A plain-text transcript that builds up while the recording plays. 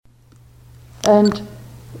And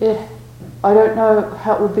I don't know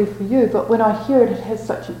how it will be for you, but when I hear it, it has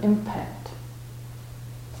such an impact.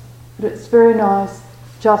 But it's very nice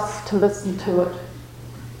just to listen to it.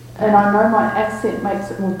 And I know my accent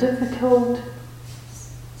makes it more difficult,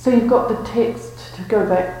 so you've got the text to go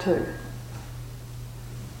back to.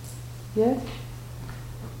 Yeah?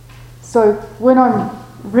 So when I'm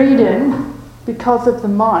reading, because of the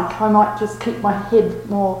mic, I might just keep my head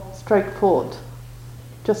more straightforward,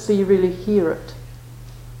 just so you really hear it.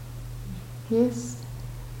 Yes?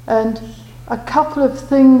 And a couple of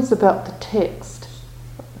things about the text.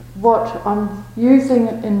 What I'm using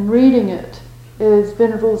in reading it is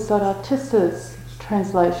Venerable Sadatissa's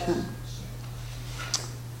translation.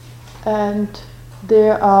 And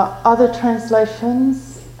there are other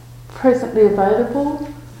translations presently available,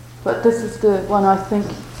 but this is the one I think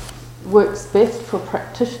works best for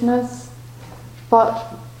practitioners.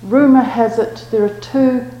 But rumour has it there are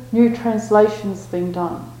 2 new translations being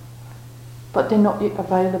done, but they're not yet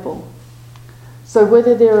available. So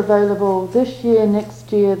whether they're available this year,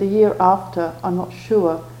 next year, the year after, I'm not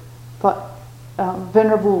sure. But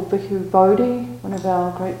Venerable Bhikkhu Bodhi, one of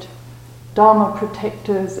our great Dharma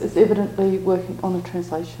protectors, is evidently working on a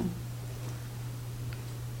translation,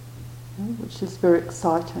 which is very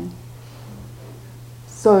exciting.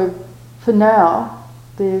 So for now,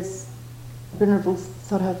 there's Venerable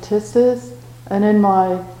Sadatissa's, and in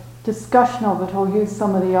my discussion of it, I'll use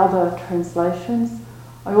some of the other translations.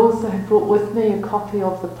 I also have brought with me a copy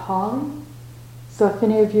of the Pali. So if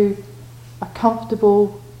any of you are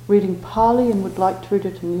comfortable reading Pali and would like to read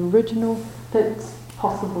it in the original, that's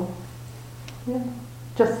possible. Yeah,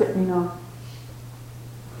 just let me know.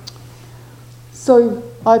 So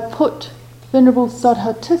I put Venerable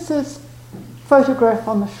Sadatissa's photograph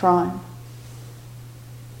on the shrine.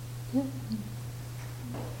 Yeah.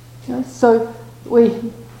 Yeah, so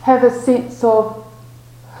we have a sense of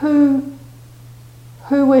who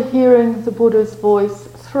we're hearing the Buddha's voice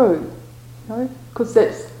through, because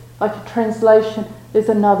that's like a translation is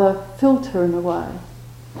another filter in a way.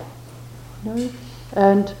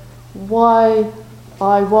 And why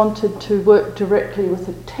I wanted to work directly with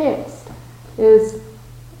a text is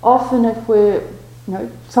often if we're,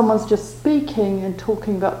 someone's just speaking and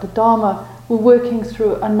talking about the Dharma, we're working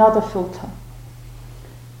through another filter.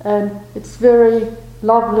 And it's very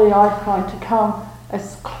lovely, I find, to come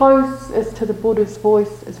as close as to the Buddha's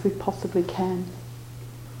voice as we possibly can.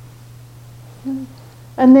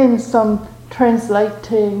 And then some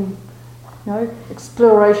translating,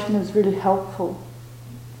 exploration is really helpful.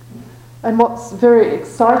 And what's very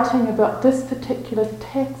exciting about this particular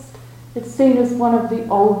text, it's seen as one of the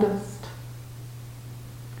oldest.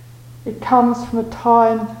 It comes from a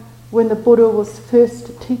time when the Buddha was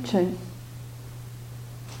first teaching.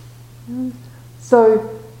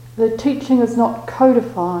 So the teaching is not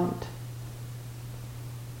codified.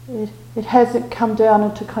 It hasn't come down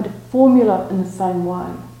into kind of formula in the same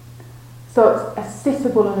way. So it's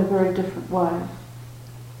accessible in a very different way.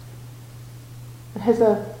 It has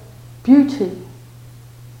a beauty.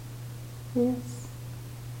 Yes.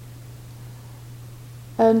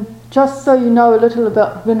 And just so you know a little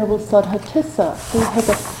about Venerable Sadahatissa, so you have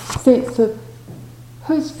a sense of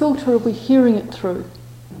whose filter are we hearing it through.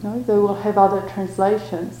 They will have other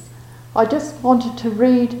translations. I just wanted to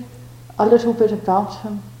read a little bit about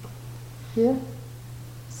him. Yeah.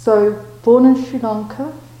 So, born in Sri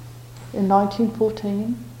Lanka in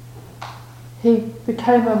 1914, he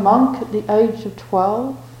became a monk at the age of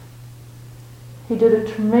 12. He did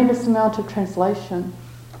a tremendous amount of translation,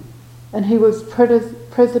 and he was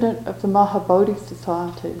president of the Mahabodhi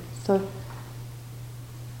Society. So,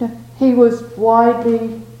 he was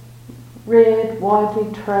widely read,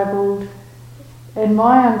 widely travelled, and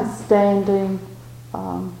my understanding,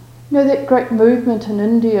 that great movement in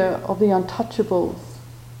India of the untouchables,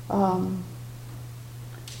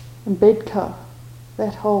 Ambedkar,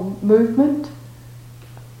 that whole movement,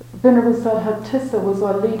 Venerable Sadahatissa was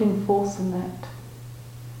our leading force in that.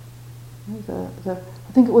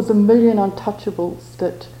 I think it was 1 million untouchables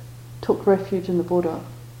that took refuge in the Buddha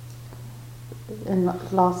in the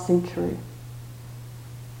last century.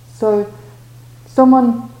 So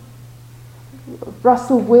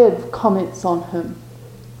Russell Webb comments on him.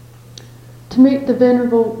 To meet the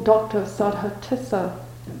Venerable Dr. Sadahatissa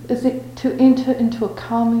is to enter into a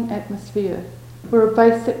calming atmosphere where a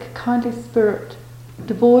basic kindly spirit,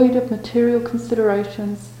 devoid of material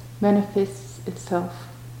considerations, manifests itself.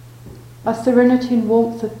 A serenity and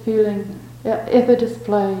warmth of feeling are ever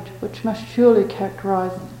displayed, which must surely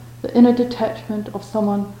characterise the inner detachment of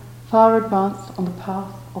someone far advanced on the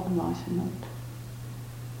path of enlightenment.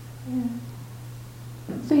 Yeah.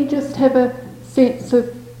 So you just have a sense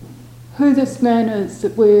of who this man is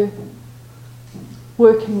that we're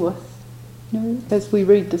working with, as we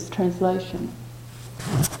read this translation.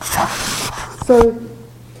 So,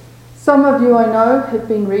 some of you I know have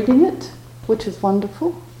been reading it, which is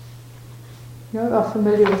wonderful. Are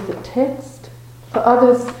familiar with the text. For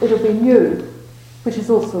others, it'll be new, which is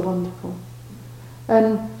also wonderful.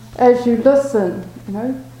 And as you listen,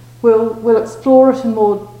 we'll explore it in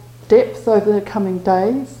more depth over the coming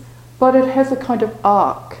days, but it has a kind of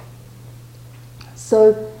arc.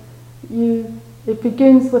 So it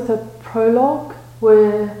begins with a prologue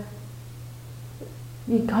where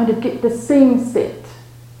you kind of get the scene set.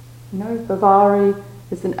 Bavari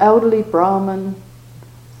is an elderly Brahmin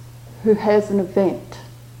who has an event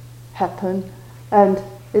happen, and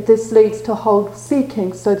this leads to whole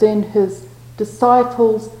seeking. So then his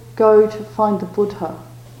disciples go to find the Buddha.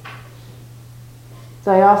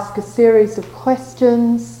 They ask a series of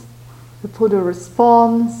questions, the Buddha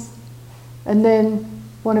responds, and then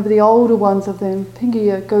one of the older ones of them,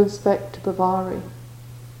 Pingiya, goes back to Bavari.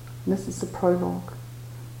 And this is the prologue.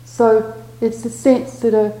 So it's the sense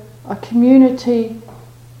that a community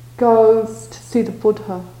goes to see the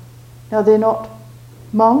Buddha. Now they're not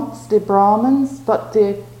monks, they're Brahmins, but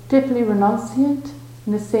they're deeply renunciant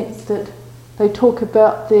in the sense that they talk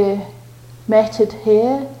about their matted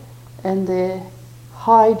hair and their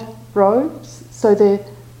hide robes. So they're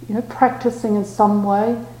practicing in some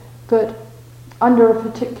way, but under a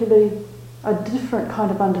different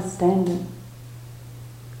kind of understanding.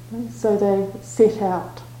 So they set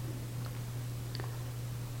out.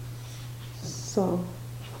 So,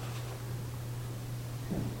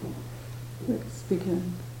 let's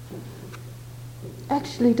begin.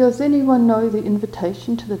 Actually, does anyone know the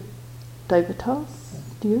invitation to the Devatas?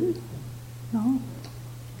 Do you? No?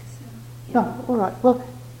 No, all right. Well,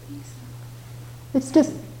 it's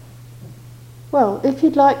just, if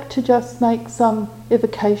you'd like to just make some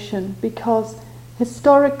evocation, because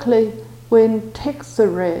historically when texts are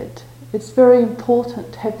read, it's very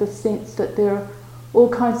important to have the sense that there are all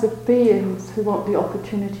kinds of beings who want the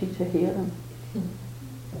opportunity to hear them.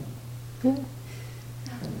 Yeah?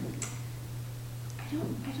 I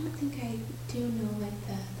don't think I do know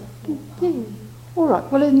the full Yeah. poem. All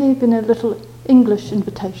right. Well, it may have been a little English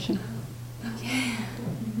invitation. Okay.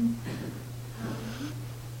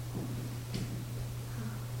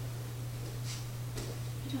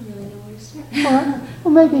 I don't really know where to start. All right.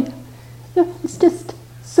 Well, maybe it's just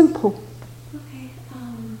simple. Okay.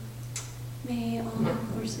 May all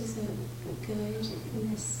forces of good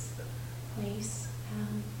in this place,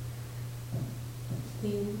 we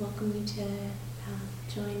welcome you to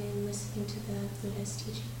join in listening to the Buddha's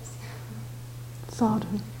teachings.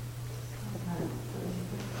 Sadhu.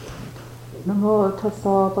 Namo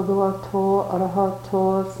tassa bhagavato arahato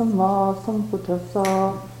samma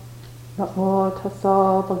sambuddhassa. Namo tassa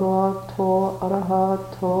bhagavato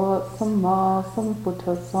arahato samma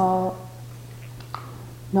sambuddhassa.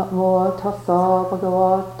 Namo tassa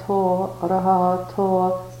bhagavato arahato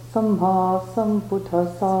samma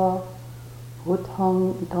sambuddhassa.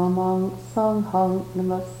 Buddhang dhammang sanghang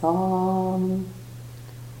namasami.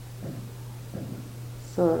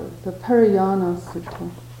 So, the Parayana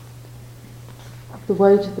Sutta, the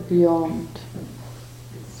way to the beyond.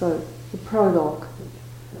 So, the prologue.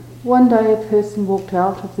 One day a person walked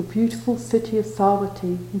out of the beautiful city of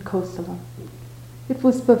Savatthi in Kosala. It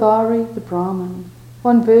was Bavari the Brahmin,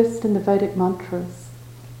 one versed in the Vedic mantras.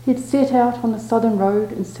 He had set out on the southern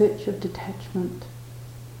road in search of detachment.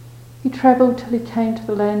 He travelled till he came to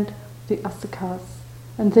the land of the Asakas,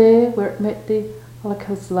 and there, where it met the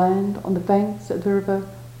Alakas land on the banks of the river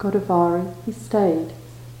Godavari, he stayed,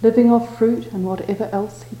 living off fruit and whatever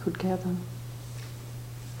else he could gather.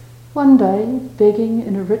 One day, begging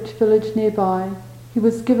in a rich village nearby, he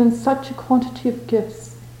was given such a quantity of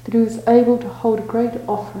gifts that he was able to hold a great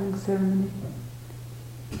offering ceremony.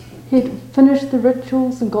 He had finished the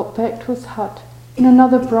rituals and got back to his hut when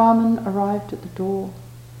another Brahmin arrived at the door.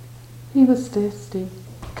 He was thirsty,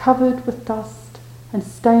 covered with dust and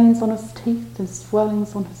stains on his teeth and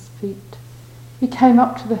swellings on his feet. He came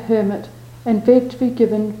up to the hermit and begged to be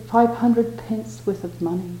given 500 pence worth of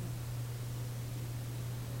money.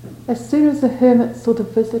 As soon as the hermit saw the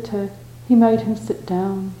visitor, he made him sit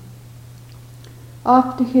down.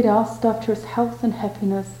 After he had asked after his health and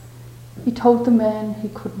happiness, he told the man he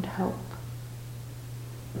couldn't help.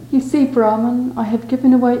 You see, Brahman, I have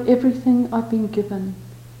given away everything I've been given.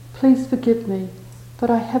 Please forgive me, but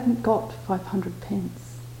I haven't got 500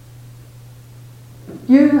 pence.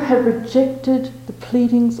 You have rejected the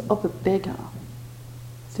pleadings of a beggar,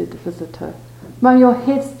 said the visitor. May your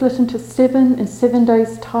head split into 7 in 7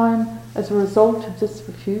 days' time, as a result of this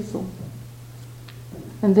refusal.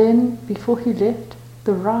 And then, before he left,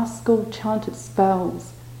 the rascal chanted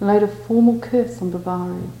spells and laid a formal curse on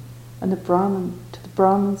Bavary and the Brahmin, to the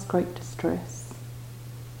Brahmin's great distress.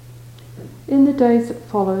 In the days that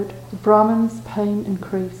followed, the Brahmin's pain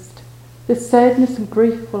increased. The sadness and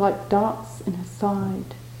grief were like darts in his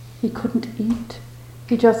side. He couldn't eat.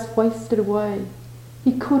 He just wasted away.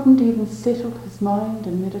 He couldn't even settle his mind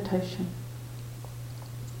in meditation.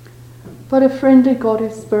 But a friendly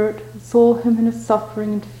goddess spirit saw him in his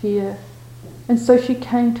suffering and fear, and so she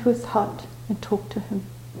came to his hut and talked to him.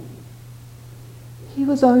 He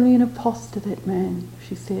was only an impostor, that man,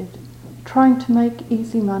 she said, trying to make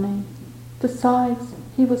easy money. Besides,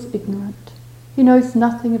 he was ignorant. He knows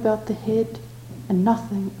nothing about the head and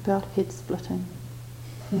nothing about head splitting.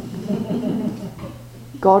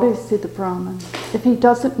 Goddess, said the Brahmin, if he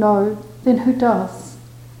doesn't know, then who does?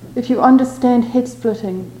 If you understand head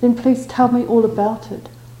splitting, then please tell me all about it.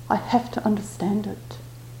 I have to understand it.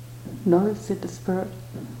 No, said the spirit,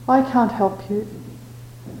 I can't help you.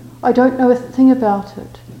 I don't know a thing about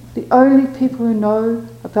it. The only people who know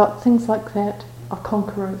about things like that are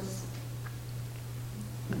conquerors.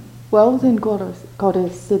 Well then, goddess,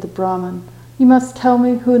 said the Brahmin, you must tell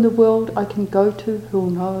me who in the world I can go to who will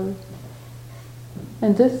know.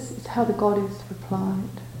 And this is how the goddess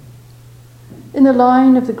replied. In the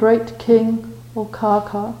line of the great king, or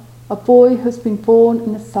Kaka, a boy who has been born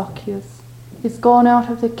in the Sakyas. He's gone out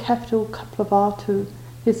of the capital Kaplavatu.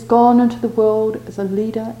 He's gone into the world as a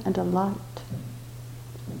leader and a light.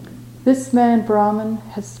 This man, Brahman,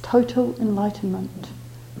 has total enlightenment.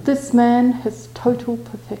 This man has total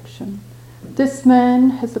perfection. This man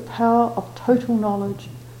has the power of total knowledge,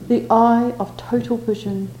 the eye of total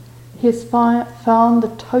vision. He has found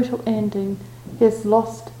the total ending. He has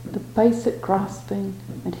lost the basic grasping,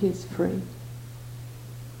 and he is free.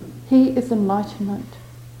 He is enlightenment.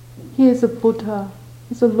 He is a Buddha.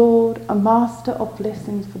 He is a Lord, a master of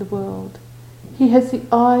blessings for the world. He has the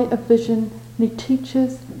eye of vision, and he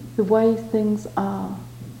teaches the way things are.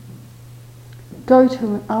 Go to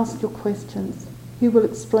him and ask your questions. He will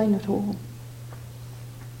explain it all.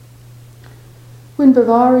 When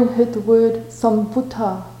Bavary heard the word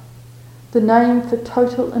Sambuddha, the name for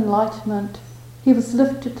total enlightenment, he was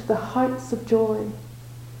lifted to the heights of joy.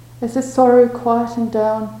 As his sorrow quietened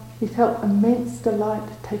down, he felt immense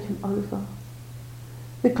delight taken over.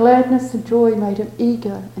 The gladness and joy made him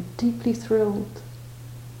eager and deeply thrilled.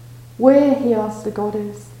 Where, he asked the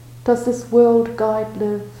goddess, does this world guide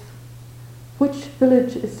live? Which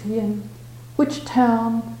village is he in? Which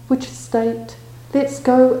town? Which state? Let's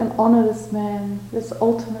go and honour this man, this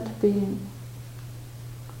ultimate being.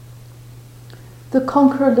 The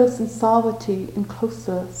conqueror lives in Sawati in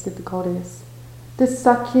Klosa, said the goddess. This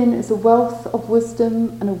Sakyan is a wealth of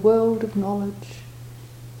wisdom and a world of knowledge.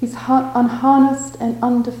 He's unharnessed and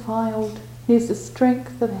undefiled. He has the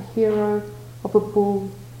strength of a hero, of a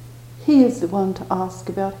bull. He is the one to ask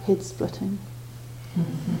about head splitting.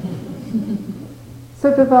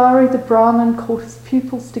 So Bavary the Brahmin called his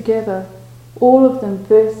pupils together. All of them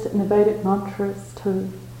versed in the Vedic mantras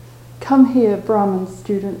too. Come here, Brahmin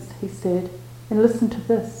students, he said, and listen to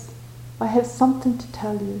this. I have something to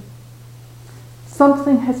tell you.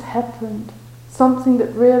 Something has happened, something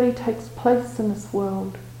that rarely takes place in this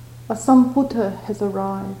world. A Sambuddha has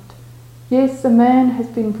arrived. Yes, a man has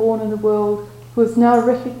been born in the world who is now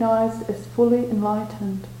recognized as fully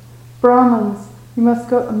enlightened. Brahmins, you must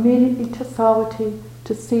go immediately to Sawati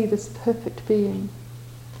to see this perfect being.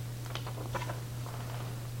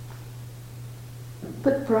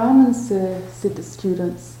 But Brahmins, sir, said the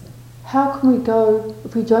students, how can we go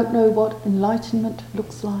if we don't know what enlightenment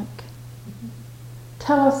looks like?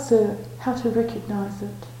 Tell us, sir, how to recognize it.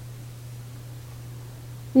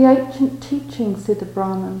 The ancient teachings, said the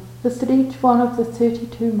Brahmin, listed each one of the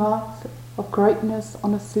 32 marks of greatness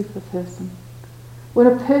on a super person. When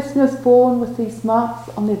a person is born with these marks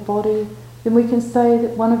on their body, then we can say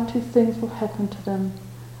that one of two things will happen to them,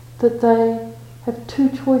 that they have two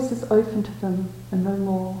choices open to them and no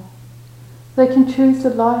more. They can choose the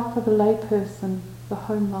life of a layperson, the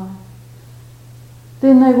home life.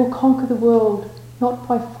 Then they will conquer the world, not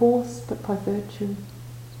by force but by virtue.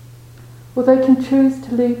 Or they can choose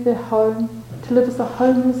to leave their home, to live as a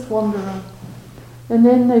homeless wanderer, and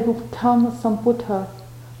then they will become a Sambuddha,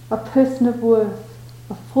 a person of worth,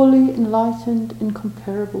 a fully enlightened,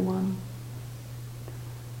 incomparable one.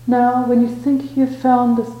 Now, when you think you have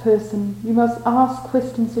found this person, you must ask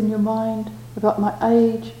questions in your mind about my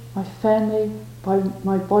age, my family,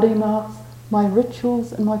 my body marks, my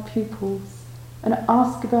rituals and my pupils, and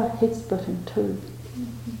ask about head splitting too.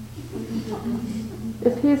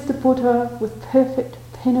 If he is the Buddha with perfect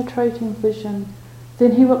penetrating vision,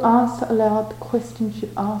 then he will answer aloud the questions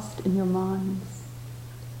you've asked in your minds.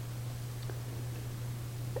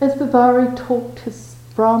 As Bavari talked, his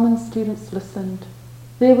Brahmin students listened.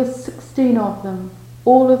 There were 16 of them,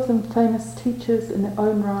 all of them famous teachers in their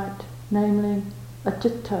own right, namely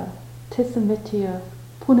Ajita, Tessametya,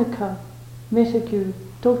 Punika, Metagu,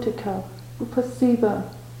 Dotika, Upasiva,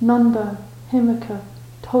 Nanda, Hemika,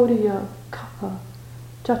 Todiya, Kappa,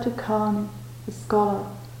 Jatukani, the scholar,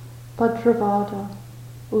 Bhadravada,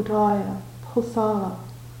 Udaya, Posala,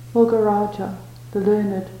 Mogaraja, the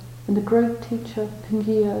learned, and the great teacher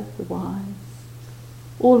Pingiya, the wise.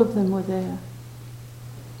 All of them were there.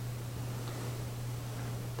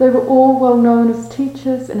 They were all well known as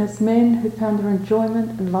teachers and as men who found their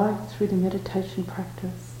enjoyment in life through the meditation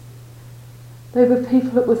practice. They were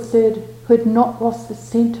people, it was said, who had not lost the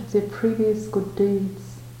scent of their previous good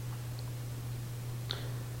deeds.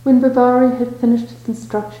 When Bavari had finished his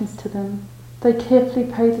instructions to them, they carefully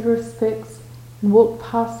paid their respects and walked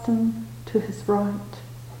past him to his right.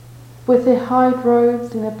 With their hide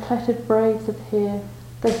robes and their plaited braids of hair,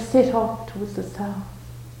 they set off towards the south.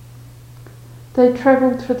 They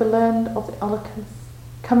travelled through the land of the Alakas,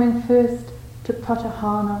 coming first to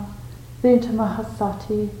Pratahana, then to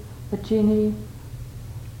Mahasati, Ajini,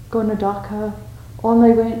 Gonadaka. On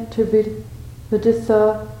they went to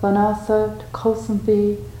Vidisa, Vanasa, to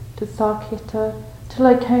Kosambi, to Saketa, till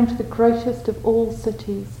they came to the greatest of all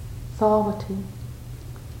cities, Savatthi.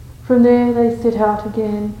 From there they set out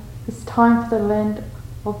again, this time for the land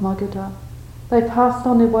of Magadha. They passed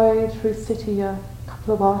on their way through Sitiya,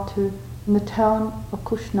 Kapilavatthu, in the town of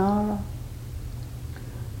Kushnara.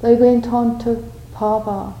 They went on to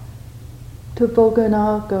Pava, to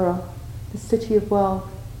Bhoganagara, the city of wealth,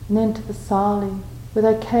 and then to Vasali,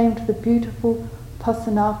 where they came to the beautiful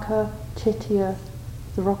Pasanaka Chetya,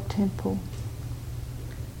 the rock temple.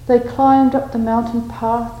 They climbed up the mountain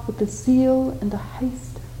path with the zeal and the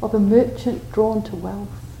haste of a merchant drawn to wealth,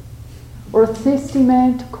 or a thirsty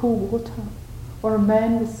man to cool water, or a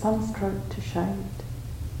man with sunstroke to shade.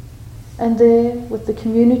 And there, with the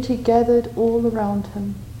community gathered all around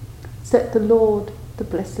him, sat the Lord, the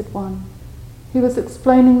Blessed One. He was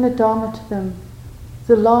explaining the Dharma to them.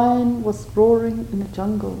 The lion was roaring in the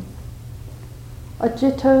jungle.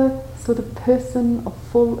 Ajita saw the person of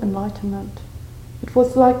full enlightenment. It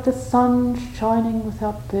was like the sun shining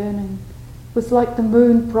without burning. It was like the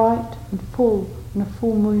moon bright and full on a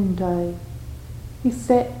full moon day. He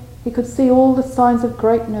sat, he could see all the signs of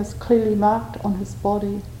greatness clearly marked on his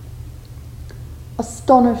body.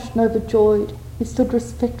 Astonished and overjoyed, he stood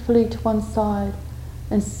respectfully to one side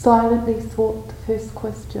and silently thought the first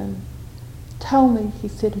question. Tell me, he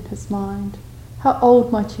said in his mind, how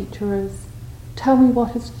old my teacher is. Tell me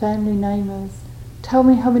what his family name is. Tell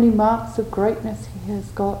me how many marks of greatness he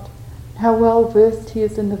has got, and how well versed he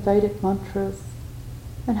is in the Vedic mantras,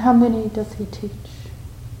 and how many does he teach.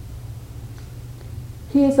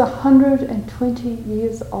 He is 120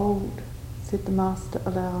 years old, said the master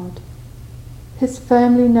aloud. His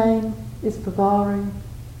family name is Bavari.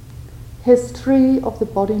 He has 3 of the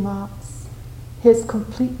body marks. He has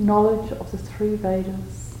complete knowledge of the 3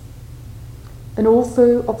 Vedas, and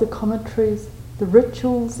also of the commentaries, the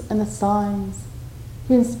rituals and the signs.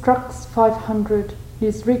 He instructs 500. He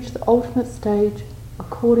has reached the ultimate stage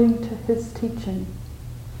according to his teaching.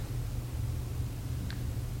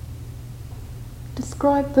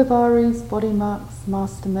 Describe Bavari's body marks,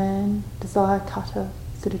 Master Man, Desire Cutter,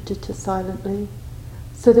 said Ajita silently,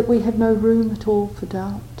 so that we have no room at all for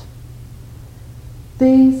doubt.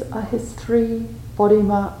 These are his 3 body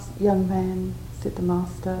marks, young man, said the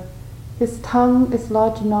Master. His tongue is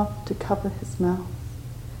large enough to cover his mouth.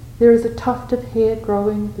 There is a tuft of hair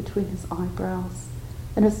growing between his eyebrows,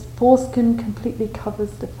 and his foreskin completely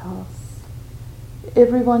covers the phallus.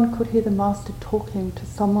 Everyone could hear the Master talking to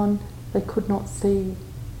someone they could not see.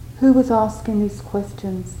 Who was asking these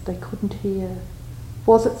questions they couldn't hear?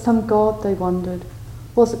 Was it some god, they wondered?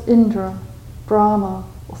 Was it Indra, Brahma,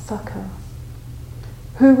 or Sakha?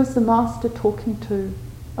 Who was the Master talking to?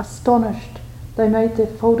 Astonished, they made their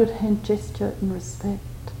folded hand gesture in respect.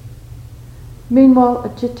 Meanwhile,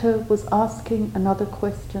 Ajita was asking another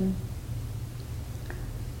question.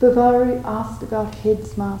 Bavari asked about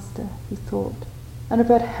heads, Master, he thought, and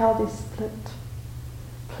about how they split.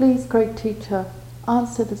 Please, great teacher,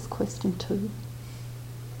 answer this question too.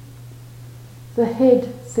 The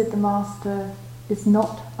head, said the Master, is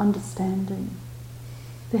not understanding.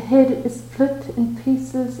 The head is split in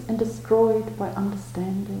pieces and destroyed by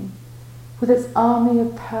understanding, with its army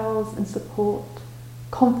of powers and support,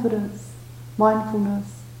 confidence,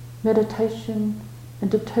 mindfulness, meditation, and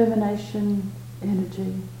determination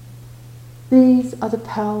energy. These are the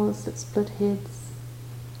powers that split heads.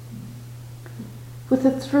 With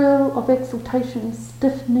a thrill of exultation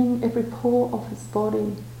stiffening every pore of his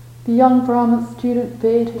body, the young Brahmin student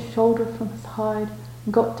bared his shoulder from his hide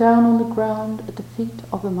and got down on the ground at the feet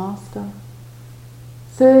of the master.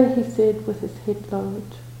 "Sir," he said with his head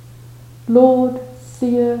lowered, "Lord,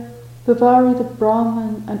 seer, Bavari the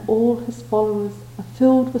Brahmin and all his followers are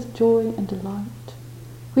filled with joy and delight.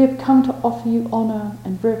 We have come to offer you honour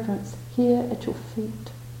and reverence here at your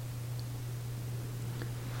feet."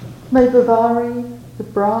 "May Bavari the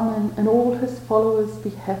Brahmin and all his followers be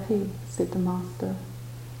happy," said the master.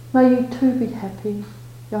 "May you too be happy,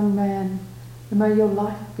 young man, and may your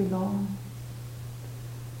life be long.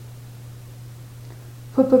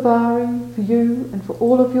 For Bavari, for you, and for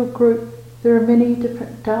all of your group, there are many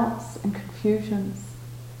different doubts and confusions.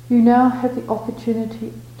 You now have the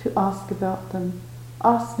opportunity to ask about them.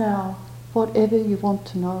 Ask now whatever you want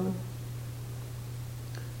to know."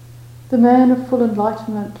 The man of full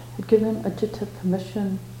enlightenment had given Ajita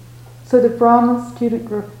permission, so the Brahmin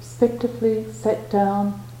student respectively sat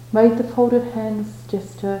down, made the folded hands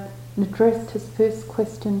gesture, and addressed his first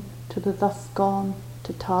question to the thus gone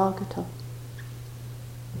Tathagata.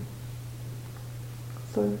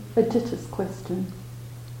 So, Ajita's question.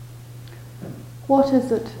 "What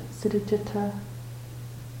is it," said Ajita,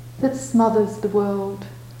 "that smothers the world?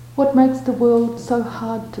 What makes the world so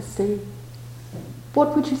hard to see?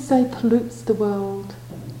 What would you say pollutes the world,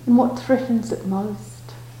 and what threatens it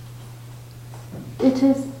most?" "It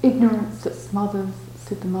is ignorance that smothers,"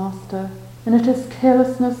 said the master, "and it is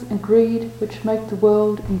carelessness and greed which make the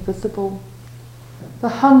world invisible.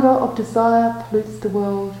 The hunger of desire pollutes the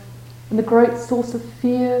world, and the great source of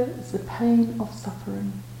fear is the pain of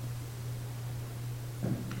suffering."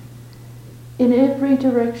 "In every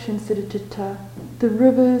direction," said Ajita, "the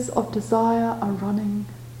rivers of desire are running.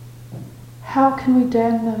 How can we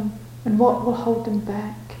dam them, and what will hold them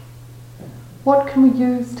back? What can we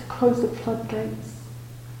use to close the floodgates?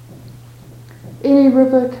 Any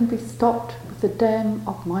river can be stopped with the dam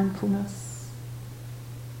of mindfulness."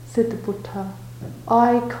 Said the Buddha,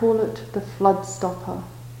 "I call it the flood stopper.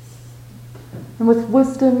 And with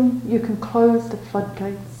wisdom you can close the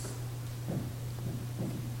floodgates."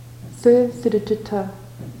 "Sir," said Ajita,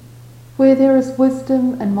 "where there is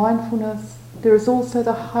wisdom and mindfulness, there is also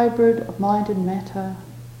the hybrid of mind and matter.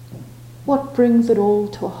 What brings it all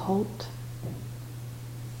to a halt?"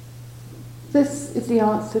 "This is the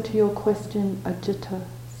answer to your question, Ajita,"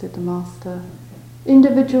 said the master.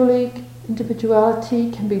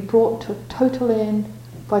 Individuality can be brought to a total end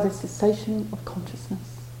by the cessation of consciousness."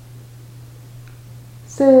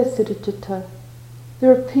 "Sir," said Ajita,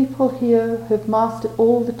 "there are people here who have mastered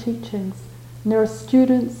all the teachings, and there are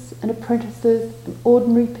students and apprentices and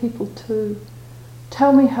ordinary people too.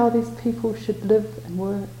 Tell me how these people should live and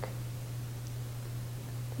work."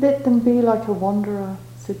 "Let them be like a wanderer,"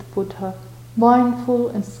 said the Buddha, "mindful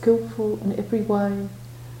and skillful in every way.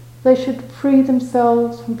 They should free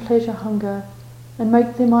themselves from pleasure hunger and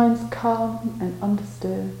make their minds calm and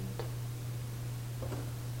undisturbed."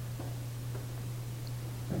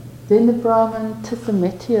 Then the Brahmin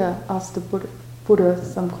Tisametya asked the Buddha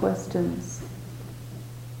some questions.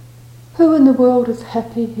 "Who in the world is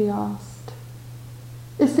happy?" he asked.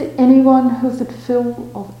 "Is there anyone who is full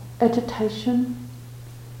of agitation?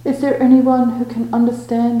 Is there anyone who can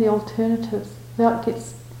understand the alternatives without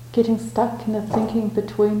getting stuck in the thinking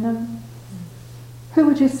between them? Who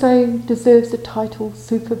would you say deserves the title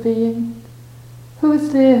super being? Who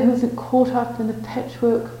is there who isn't caught up in the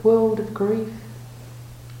patchwork world of grief?"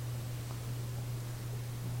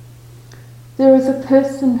 "There is a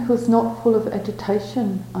person who is not full of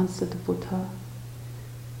agitation," answered the Buddha.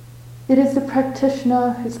 "It is the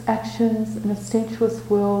practitioner whose actions in a sensuous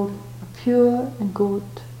world are pure and good.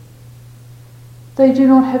 They do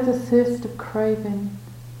not have the thirst of craving.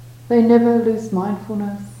 They never lose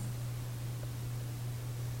mindfulness.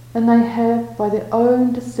 And they have, by their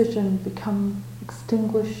own decision, become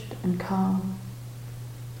extinguished and calm.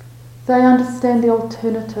 They understand the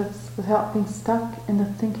alternatives without being stuck in the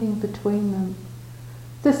thinking between them.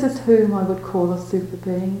 This is whom I would call a super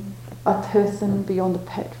being, a person beyond the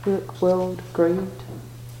patchwork world of greed."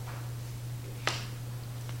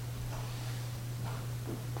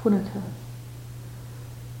 Punika.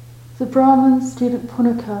 The Brahmin student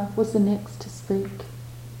Punika was the next to speak.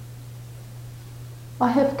 "I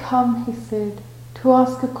have come," he said, "to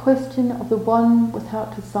ask a question of the one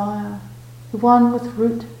without desire, the one with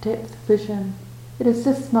root depth vision. It is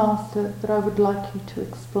this, Master, that I would like you to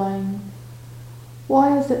explain.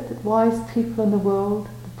 Why is it that wise people in the world,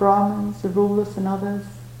 the Brahmins, the rulers and others,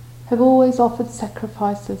 have always offered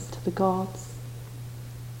sacrifices to the gods.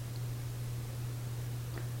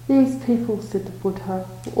 These people, said the Buddha,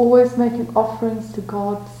 were always making offerings to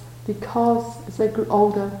gods because, as they grew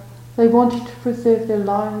older, they wanted to preserve their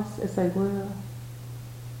lives as they were.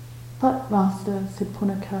 But, Master, said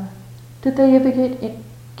Punaka, did they ever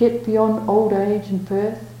get beyond old age and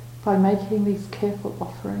birth by making these careful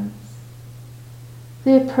offerings?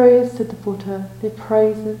 Their prayers, said the Buddha, their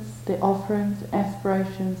praises, their offerings, and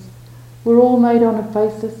aspirations were all made on a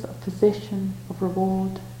basis of possession, of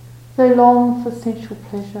reward. They longed for sensual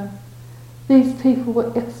pleasure. These people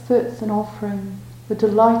were experts in offering, were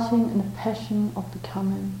delighting in the passion of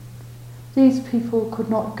becoming. These people could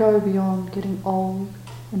not go beyond getting old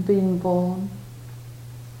and being born.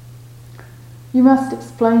 You must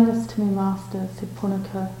explain this to me, Master, said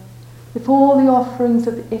Punaka. If all the offerings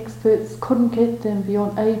of the experts couldn't get them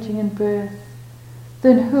beyond aging and birth,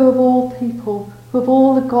 then who of all people, who of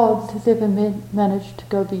all the gods has ever managed to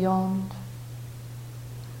go beyond?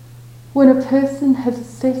 When a person has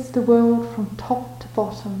assessed the world from top to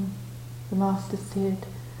bottom, the Master said,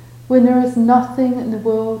 when there is nothing in the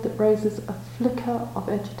world that raises a flicker of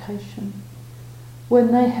agitation,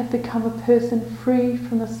 when they have become a person free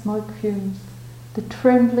from the smoke fumes, the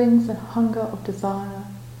tremblings and hunger of desire,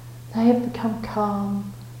 they have become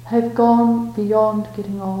calm, they have gone beyond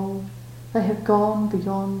getting old, they have gone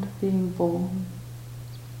beyond being born.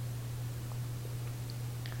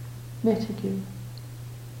 Metagu.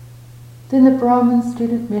 Then the Brahmin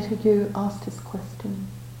student Metagu asked his question.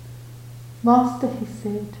 Master, he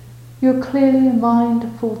said, you are clearly a mind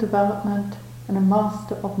of full development and a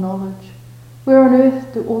master of knowledge. Where on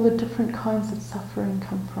earth do all the different kinds of suffering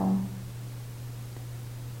come from?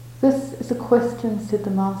 This is a question, said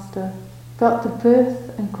the Master, about the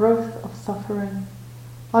birth and growth of suffering.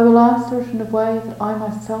 I will answer it in a way that I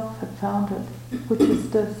myself have found it, which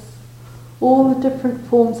is this. All the different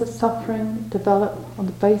forms of suffering develop on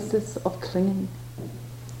the basis of clinging.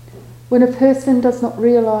 When a person does not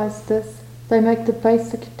realize this, they make the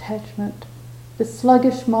basic attachment. The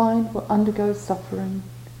sluggish mind will undergo suffering.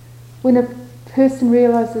 When a person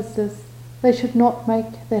realizes this, they should not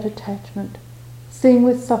make that attachment, seeing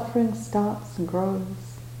where suffering starts and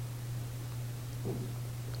grows.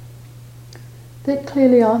 That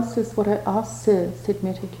clearly answers what I asked, sir, said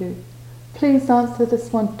Metagu. Please answer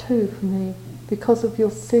this one too for me, because of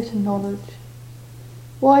your certain knowledge.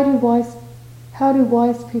 How do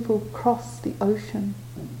wise people cross the ocean?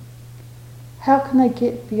 How can they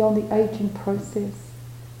get beyond the aging process?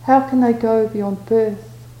 How can they go beyond birth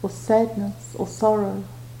or sadness or sorrow?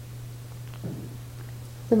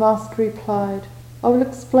 The Master replied, I will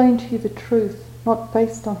explain to you the truth, not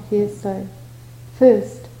based on hearsay.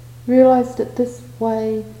 First, realize that this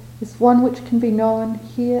way is one which can be known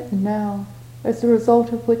here and now, as a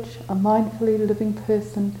result of which a mindfully living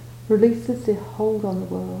person releases their hold on the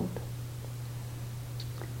world.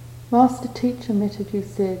 Master Teacher Metagu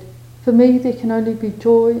said, for me there can only be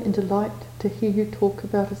joy and delight to hear you talk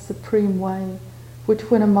about a supreme way, which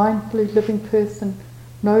when a mindfully living person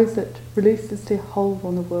knows it, releases their hold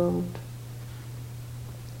on the world.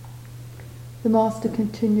 The Master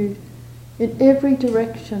continued, in every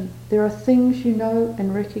direction there are things you know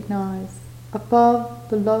and recognize, above,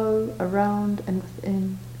 below, around and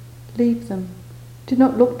within. Leave them. Do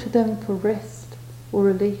not look to them for rest or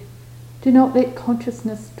relief. Do not let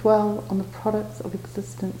consciousness dwell on the products of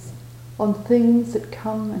existence, on things that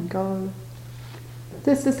come and go.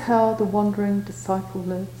 This is how the wandering disciple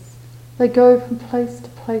lives. They go from place to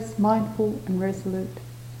place mindful and resolute.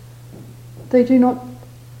 They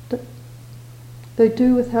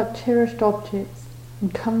do without cherished objects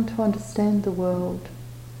and come to understand the world.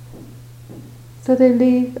 So they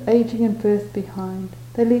leave aging and birth behind.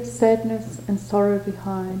 They leave sadness and sorrow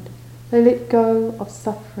behind. They let go of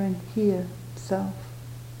suffering here itself.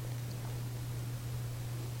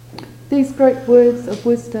 These great words of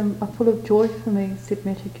wisdom are full of joy for me, said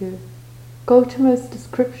Metagu. Gautama's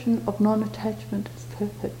description of non-attachment is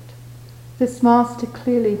perfect. This Master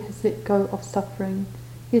clearly has let go of suffering.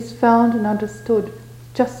 He has found and understood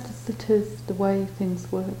just as it is the way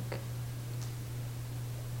things work.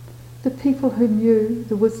 The people whom you,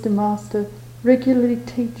 the Wisdom Master, regularly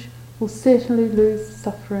teach will certainly lose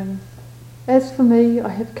suffering. As for me, I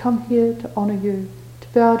have come here to honour you, to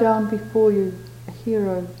bow down before you, a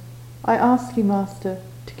hero. I ask you, Master,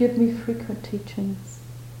 to give me frequent teachings.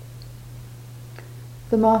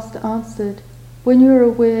 The Master answered, when you are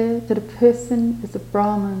aware that a person is a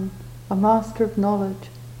Brahmin, a master of knowledge,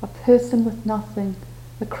 a person with nothing,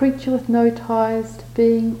 a creature with no ties to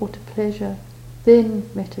being or to pleasure, then,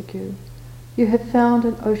 Metagu, You have found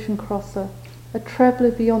an ocean crosser, a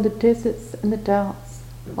traveller beyond the deserts and the doubts,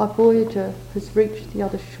 a voyager who's reached the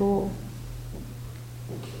other shore.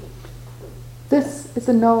 This is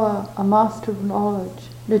a knower, a master of knowledge,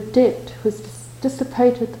 an adept who has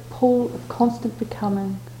dissipated the pool of constant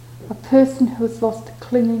becoming, a person who has lost the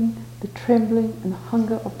clinging, the trembling and the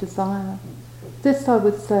hunger of desire. This, I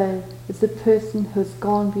would say, is the person who has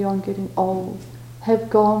gone beyond getting old, have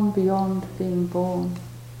gone beyond being born.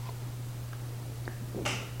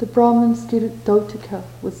 The Brahmin student Dotika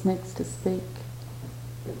was next to speak.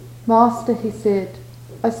 Master, he said,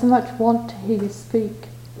 I so much want to hear you speak.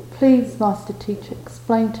 Please, Master Teacher,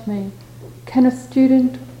 explain to me, can a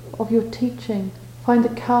student of your teaching find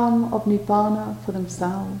the calm of Nibbana for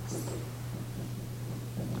themselves?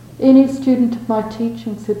 Any student of my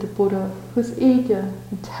teaching, said the Buddha, who is eager,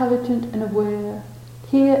 intelligent and aware,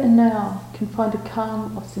 here and now can find a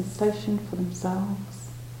calm of sensation for themselves.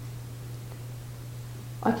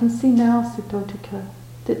 I can see now, said Dotika,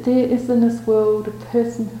 that there is in this world a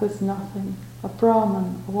person who is nothing, a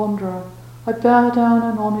Brahmin, a wanderer. I bow down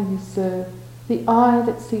and honour you, sir, the eye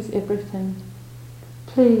that sees everything.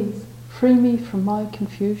 Please, free me from my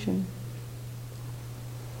confusion.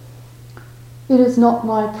 It is not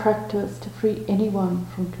my practice to free anyone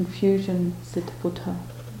from confusion, said the Buddha.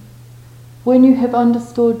 When you have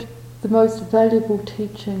understood the most valuable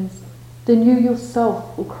teachings, then you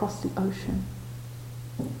yourself will cross the ocean.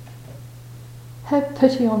 Have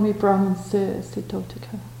pity on me, Brahman, sir, said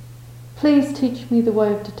Dotika. Please teach me the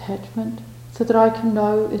way of detachment, so that I can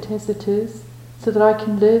know it as it is, so that I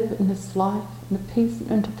can live in this life in a peace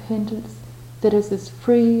and independence that is as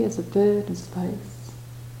free as a bird in space.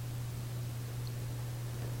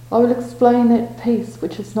 I will explain that peace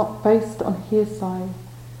which is not based on hearsay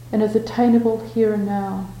and is attainable here and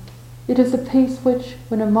now. It is a peace which,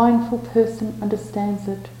 when a mindful person understands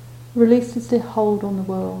it, releases their hold on the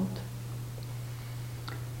world.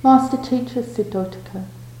 Master Teacher, said Dotika,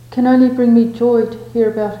 can only bring me joy to hear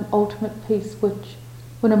about an ultimate peace which,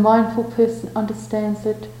 when a mindful person understands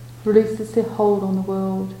it, releases their hold on the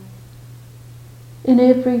world. In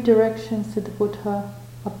every direction, said the Buddha,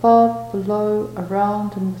 above, below,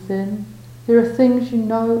 around and within, there are things you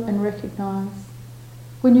know and recognize.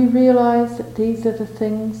 When you realize that these are the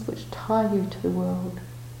things which tie you to the world,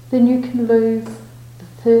 then you can lose the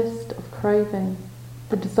thirst of craving,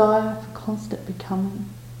 the desire for constant becoming.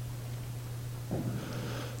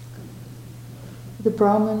 The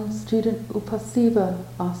Brahmin student Upasiva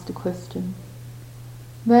asked a question.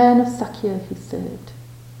 Man of Sakya, he said,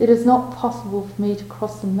 it is not possible for me to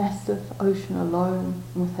cross the massive ocean alone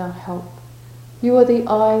and without help. You are the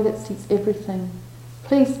eye that sees everything.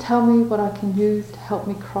 Please tell me what I can use to help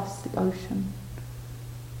me cross the ocean.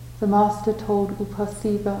 The master told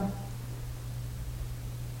Upasiva,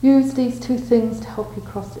 use these two things to help you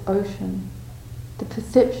cross the ocean: the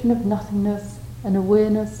perception of nothingness and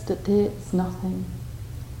awareness that there is nothing.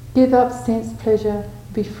 Give up sense pleasure,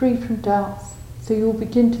 be free from doubts, so you will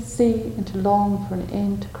begin to see and to long for an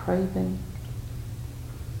end to craving.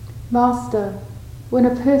 Master, when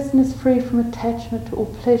a person is free from attachment, all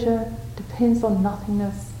pleasure depends on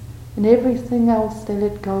nothingness, and everything else they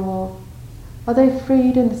let go of. Are they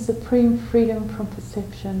freed in the supreme freedom from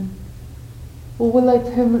perception, or will they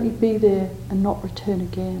permanently be there and not return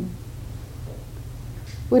again?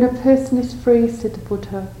 When a person is free, said the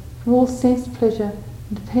Buddha, from all sense pleasure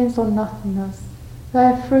and depends on nothingness, they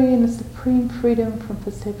are free in the supreme freedom from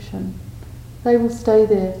perception. They will stay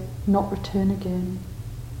there and not return again.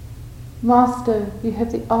 Master, you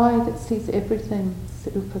have the eye that sees everything,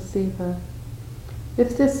 said Upasiva.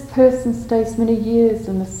 If this person stays many years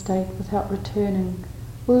in this state without returning,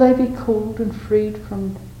 will they be cooled and freed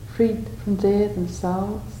from there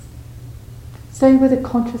themselves? Say whether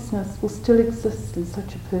consciousness will still exist in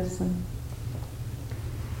such a person.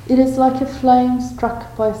 It is like a flame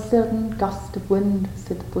struck by a sudden gust of wind,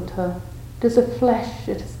 said the Buddha. It is a flash,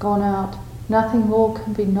 it has gone out, nothing more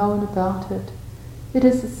can be known about it. It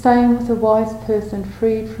is the same with a wise person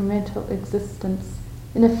freed from mental existence.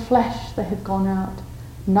 In a flash they have gone out,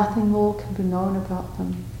 nothing more can be known about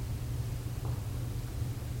them.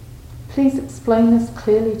 Please explain this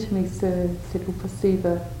clearly to me, sir, said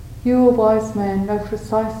Upasiva. You, a wise man, know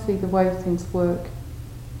precisely the way things work.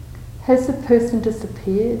 Has the person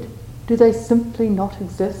disappeared? Do they simply not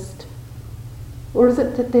exist? Or is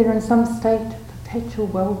it that they're in some state of perpetual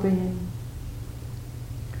well-being?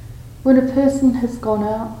 When a person has gone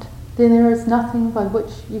out, then there is nothing by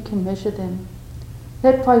which you can measure them.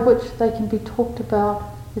 That by which they can be talked about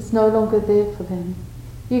is no longer there for them.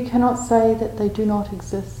 You cannot say that they do not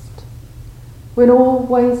exist. When all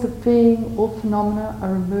ways of being, all phenomena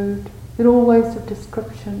are removed, Yet all ways of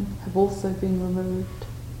description have also been removed.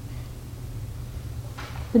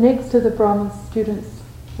 The next of the Brahmin students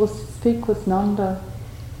was to speak was Nanda.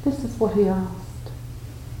 This is what he asked.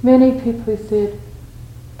 Many people, he said,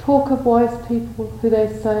 talk of wise people who they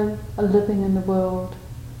say are living in the world.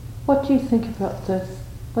 What do you think about this?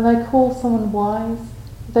 When they call someone wise,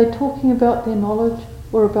 are they talking about their knowledge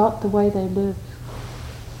or about the way they live?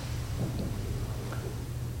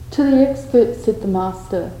 To the expert, said the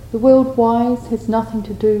Master, the word wise has nothing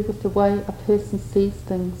to do with the way a person sees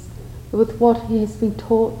things, but with what he has been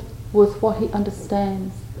taught, or with what he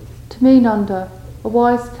understands. To me, Nanda, a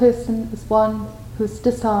wise person is one who is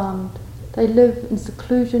disarmed. They live in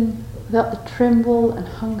seclusion without the tremble and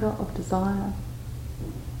hunger of desire.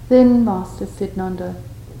 Then, Master, said Nanda,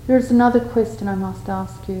 there is another question I must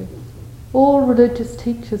ask you. All religious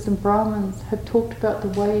teachers and Brahmins have talked about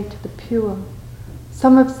the way to the pure.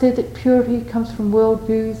 Some have said that purity comes from world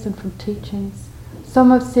views and from teachings. Some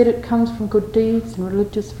have said it comes from good deeds and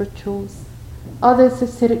religious rituals. Others have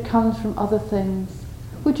said it comes from other things.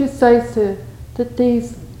 Would you say, sir, that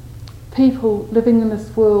these people living in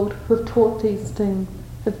this world who have taught these things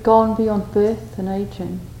have gone beyond birth and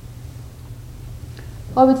aging?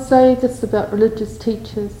 I would say this about religious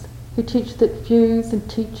teachers who teach that views and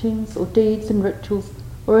teachings or deeds and rituals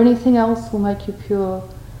or anything else will make you pure.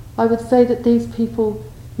 I would say that these people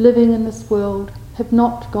living in this world have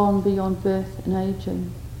not gone beyond birth and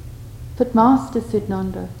aging. But Master, said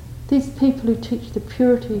Nanda, these people who teach that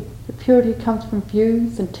purity comes from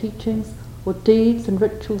views and teachings or deeds and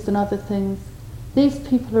rituals and other things, these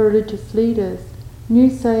people are religious leaders, and you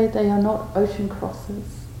say they are not ocean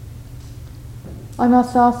crossers. I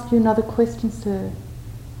must ask you another question, sir.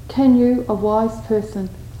 Can you, a wise person,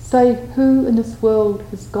 say who in this world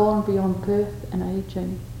has gone beyond birth and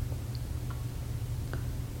aging?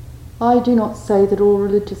 I do not say that all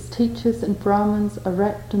religious teachers and Brahmins are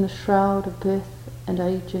wrapped in the shroud of birth and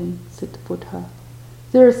aging, said the Buddha.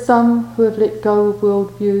 There are some who have let go of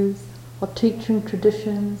world views, of teaching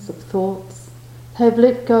traditions, of thoughts. They have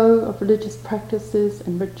let go of religious practices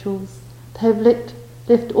and rituals. They have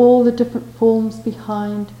left all the different forms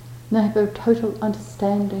behind, and they have a total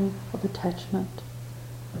understanding of attachment.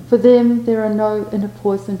 For them there are no inner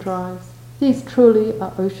poison drives. These truly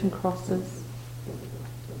are ocean crossers.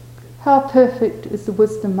 How perfect is the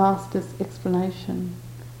Wisdom Master's explanation.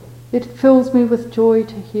 It fills me with joy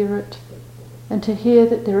to hear it, and to hear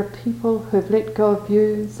that there are people who have let go of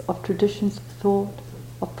views, of traditions of thought,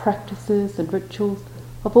 of practices and rituals,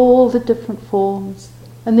 of all the different forms,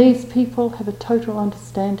 and these people have a total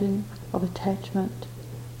understanding of attachment.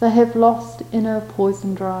 They have lost inner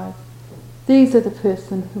poison drive. These are the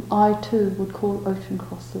person whom I too would call ocean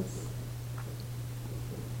crossers.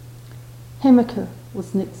 Hemaka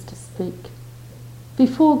was next to speak.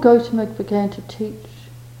 Before Gautama began to teach,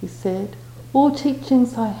 he said, all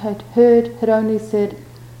teachings I had heard had only said,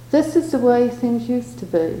 this is the way things used to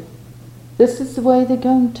be. This is the way they're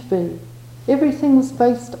going to be. Everything was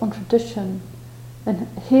based on tradition and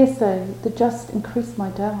hearsay that just increased my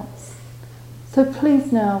doubts. So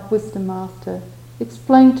please now, Wisdom Master,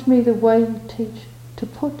 explain to me the way you teach to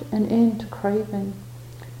put an end to craving.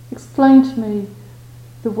 Explain to me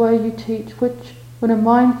the way you teach which, when a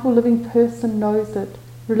mindful living person knows it,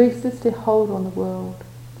 releases their hold on the world.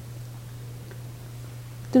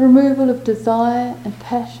 The removal of desire and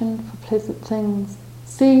passion for pleasant things,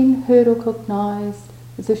 seen, heard or cognized,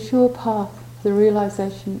 is a sure path for the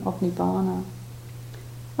realization of Nibbana.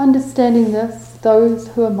 Understanding this, those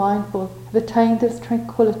who are mindful have attained this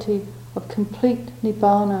tranquility of complete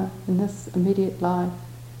Nibbana in this immediate life.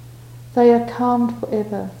 They are calmed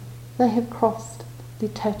forever. They have crossed the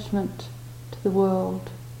attachment to the world.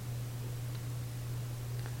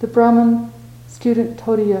 The Brahmin student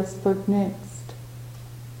Thaniya spoke next.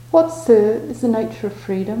 What, sir, is the nature of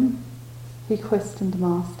freedom? He questioned the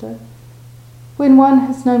Master. When one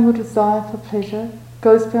has no more desire for pleasure,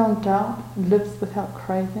 goes beyond doubt and lives without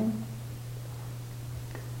craving.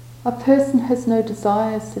 A person has no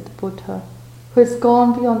desires, said the Buddha, who has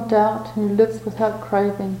gone beyond doubt and who lives without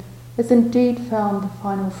craving, has indeed found the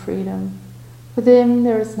final freedom. For them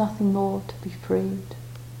there is nothing more to be freed.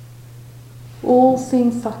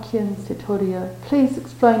 All-seeing Sakyan, said Thaniya, please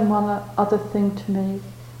explain one other thing to me.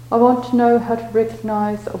 I want to know how to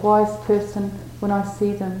recognize a wise person when I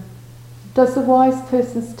see them. Does the wise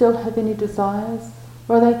person still have any desires,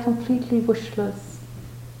 or are they completely wishless?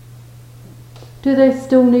 Do they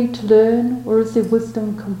still need to learn, or is their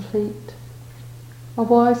wisdom complete? A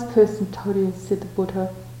wise person, Thaniya, said the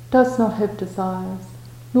Buddha, does not have desires,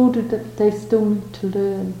 nor do they still need to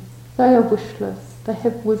learn. They are wishless, they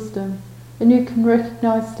have wisdom, and you can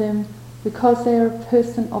recognize them because they are a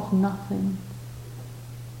person of nothing.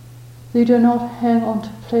 They do not hang on to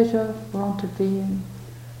pleasure or on to being.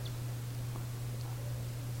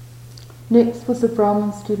 Next was the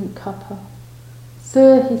Brahmin student Kappa.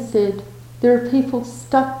 Sir, he said, there are people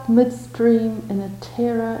stuck midstream in the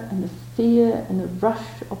terror and the fear and the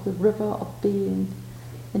rush of the river of being,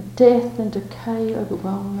 and death and decay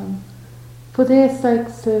overwhelm them. For their sake,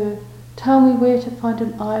 sir, tell me where to find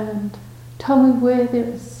an island. Tell me where there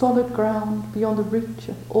is solid ground beyond the reach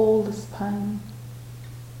of all this pain.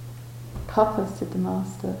 Kappa, said the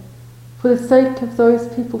Master, for the sake of those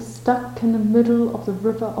people stuck in the middle of the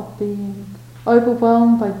river of being,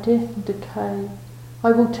 overwhelmed by death and decay,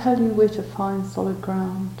 I will tell you where to find solid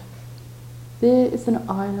ground. There is an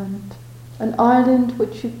island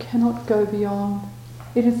which you cannot go beyond.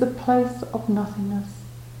 It is a place of nothingness,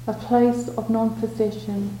 a place of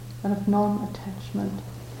non-possession and of non-attachment.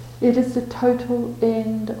 It is the total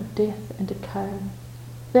end of death and decay.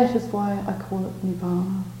 That is why I call it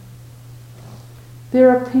Nibbana. There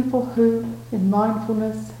are people who, in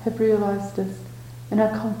mindfulness, have realized this and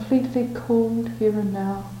are completely cooled here and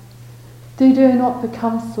now. They do not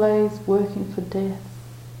become slaves working for death.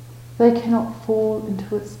 They cannot fall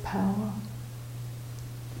into its power.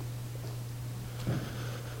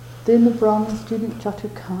 Then the Brahmin student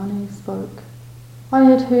Jatukani spoke. I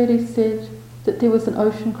had heard he said that there was an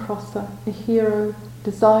ocean crosser, a hero,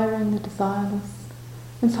 desiring the desireless.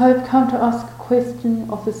 And so I have come to ask a question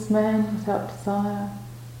of this man without desire.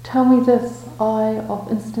 Tell me this, eye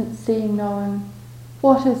of instant seeing knowing.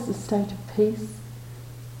 What is the state of peace?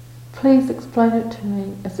 Please explain it to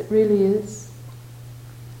me as it really is.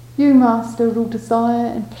 You, Master, rule desire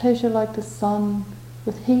and pleasure like the sun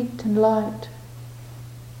with heat and light.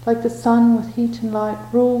 Like the sun with heat and light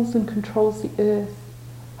rules and controls the earth.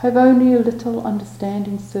 I have only a little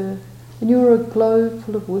understanding, sir, and you are a globe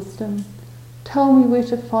full of wisdom. Tell me where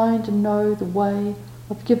to find and know the way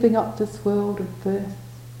of giving up this world of birth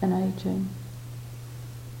and aging.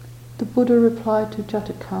 The Buddha replied to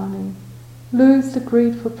Jatakani, lose the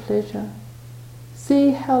greed for pleasure.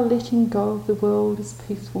 See how letting go of the world is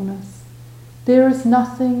peacefulness. There is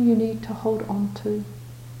nothing you need to hold on to,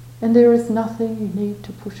 and there is nothing you need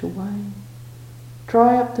to push away.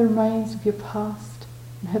 Dry up the remains of your past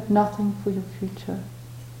and have nothing for your future.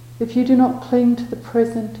 If you do not cling to the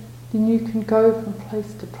present, then you can go from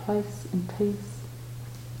place to place in peace.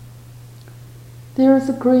 There is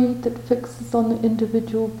a greed that fixes on the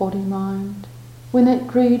individual body-mind. When that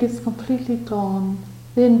greed is completely gone,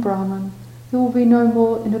 then Brahman, there will be no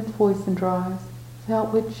more inner poison drives,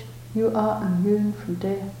 without which you are immune from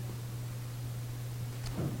death.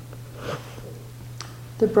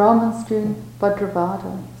 The Brahmin student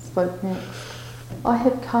Bhadravada spoke next. I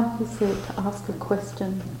have come, he said, to ask a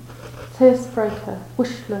question. Thirst breaker,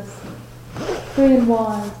 wishless, free and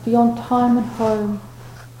wise, beyond time and home,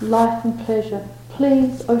 life and pleasure,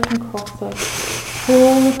 please, ocean crosser, for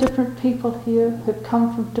all the different people here who have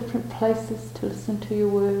come from different places to listen to your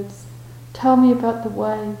words, tell me about the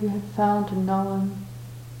way you have found and known.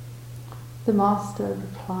 The Master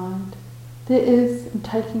replied, there is in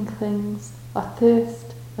taking things a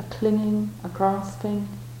thirst, a clinging, a grasping.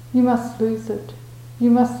 You must lose it. You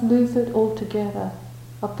must lose it altogether,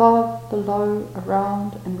 above, below,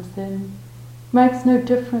 around and within. It makes no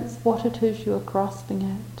difference what it is you are grasping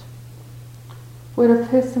at. When a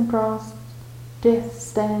person grasps, death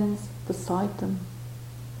stands beside them.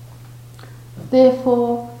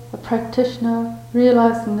 Therefore, a practitioner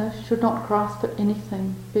realizing this should not grasp at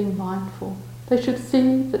anything, being mindful. They should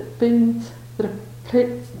see that beings that are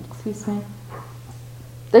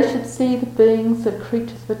They should see the beings that are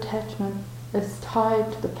creatures of attachment as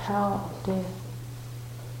tied to the power of death.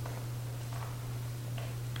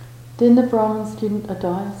 Then the Brahmin student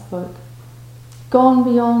Adaya spoke. Gone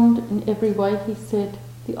beyond in every way, he said,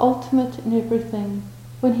 the ultimate in everything.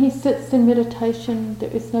 When he sits in meditation,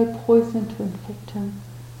 there is no poison to infect him,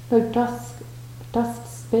 no dust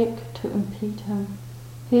speck to impede him.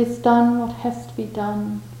 He has done what has to be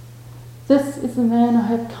done. This is the man I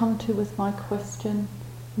have come to with my question,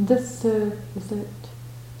 and this, sir, is it.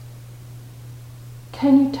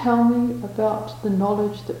 Can you tell me about the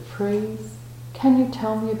knowledge that frees? Can you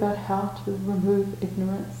tell me about how to remove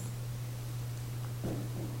ignorance?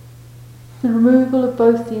 The removal of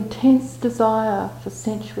both the intense desire for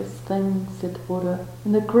sensuous things, said the Buddha,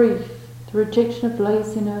 and the grief, the rejection of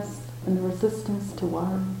laziness, and the resistance to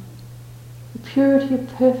worry. The purity of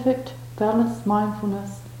perfect, balanced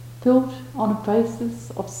mindfulness, built on a basis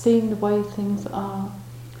of seeing the way things are.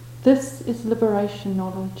 This is liberation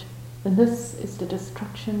knowledge, and this is the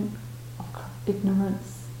destruction of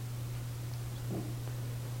ignorance.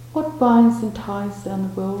 What binds and ties down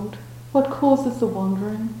the world? What causes the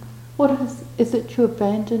wandering? What is it you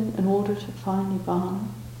abandon in order to find Nibbana?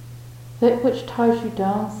 That which ties you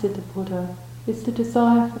down, said the Buddha, is the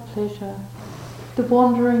desire for pleasure. The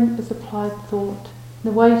wandering is applied thought.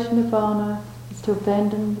 The way to Nirvana is to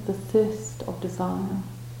abandon the thirst of desire.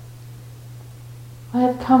 I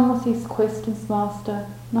have come with these questions, Master,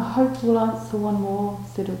 and I hope you will answer one more,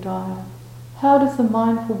 said Udaya. How does the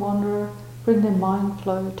mindful wanderer bring their mind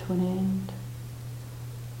flow to an end?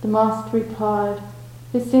 The Master replied,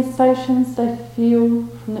 the sensations they feel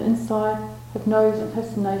from the inside have no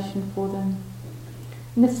fascination for them,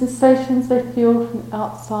 and the sensations they feel from the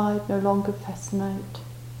outside no longer fascinate.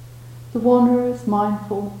 The wanderer is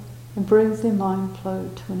mindful and brings their mind flow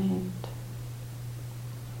to an end.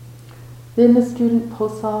 Then the student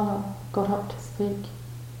Posala got up to speak.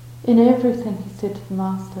 In everything, he said to the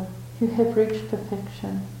Master, you have reached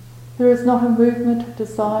perfection. There is not a movement of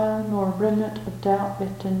desire nor a remnant of doubt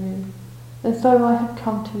left in you. And so I have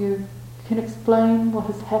come to you, who can explain what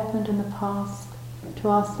has happened in the past, to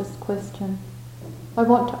ask this question. I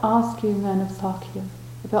want to ask you, man of Sakya,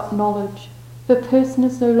 about knowledge. If a person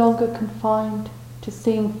is no longer confined to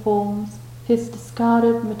seeing forms, he has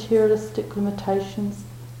discarded materialistic limitations,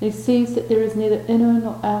 and he sees that there is neither inner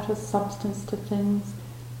nor outer substance to things.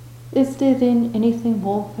 Is there then anything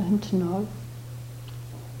more for him to know?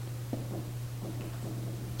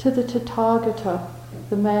 To the Tathagata,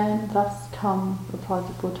 the man thus come, replied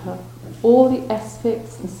the Buddha, all the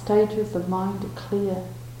aspects and stages of mind are clear.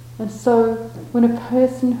 And so, when a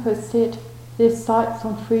person who has set their sights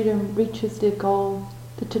on freedom reaches their goal,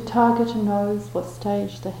 the Tathagata knows what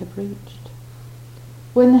stage they have reached.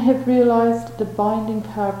 When they have realized the binding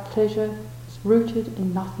power of pleasure is rooted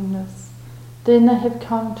in nothingness, then they have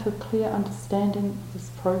come to a clear understanding of this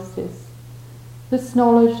process. This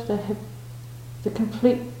knowledge they have the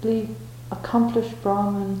completely accomplished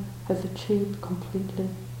Brahman has achieved completely.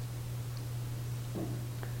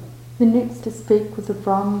 The next to speak was a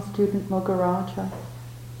Brahmin student, Mogaraja.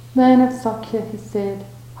 Man of Sakya, he said,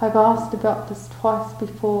 I have asked about this twice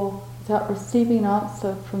before without receiving an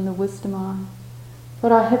answer from the wisdom eye.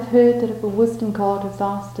 But I have heard that if a wisdom god is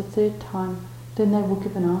asked a third time, then they will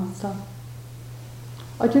give an answer.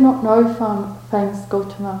 I do not know, famous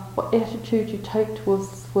Gautama, what attitude you take towards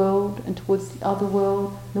this world and towards the other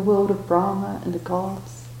world, the world of Brahma and the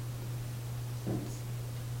gods.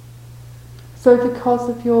 So because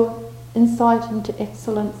of your insight into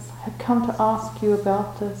excellence, I have come to ask you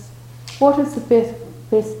about this. What is the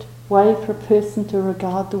best way for a person to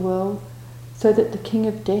regard the world so that the king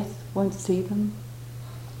of death won't see them?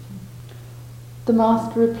 The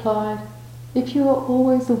Master replied, if you are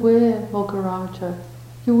always aware, Mogaraja,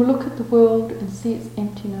 you will look at the world and see its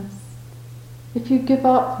emptiness. If you give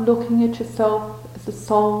up looking at yourself as a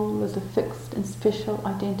soul, as a fixed and special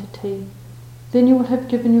identity, then you will have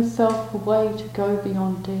given yourself a way to go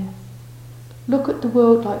beyond death. Look at the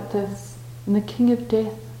world like this, and the king of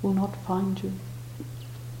death will not find you.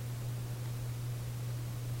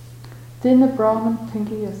 Then the Brahmin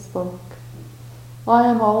Pingya spoke. I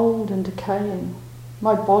am old and decaying.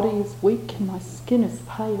 My body is weak and my skin is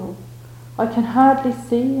pale. I can hardly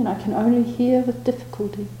see and I can only hear with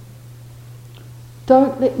difficulty.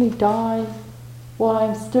 Don't let me die while I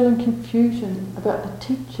am still in confusion about the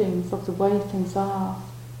teachings of the way things are.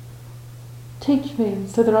 Teach me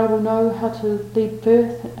so that I will know how to leave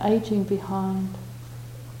birth and aging behind.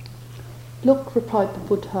 Look, replied the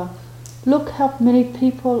Buddha, look how many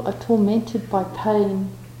people are tormented by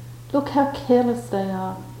pain. Look how careless they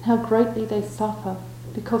are, and how greatly they suffer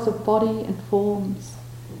because of body and forms.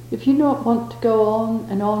 If you do not want to go on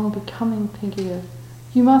and on becoming Pingya,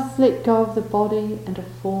 you must let go of the body and of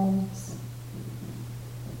forms.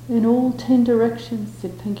 In all 10 directions,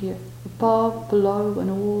 said Pingya, above, below, and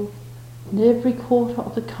all, in every quarter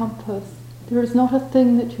of the compass, there is not a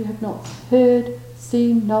thing that you have not heard,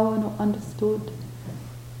 seen, known, or understood.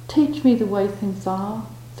 Teach me the way things are,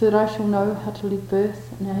 so that I shall know how to leave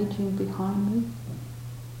birth and aging behind me.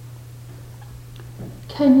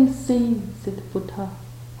 Can you see, said the Buddha,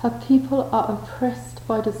 how people are oppressed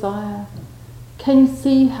by desire? Can you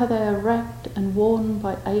see how they are racked and worn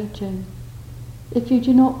by aging? If you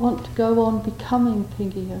do not want to go on becoming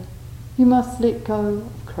Pingya, you must let go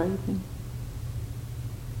of craving.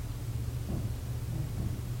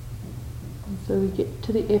 And so we get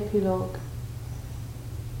to the epilogue.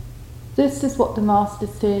 This is what the Master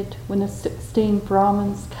said when the 16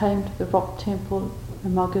 Brahmins came to the rock temple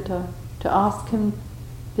in Magadha to ask him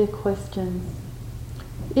their questions.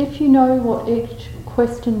 If you know what each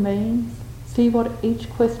question means, see what each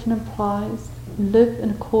question implies, and live in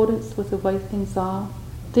accordance with the way things are,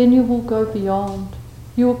 Then you will go beyond.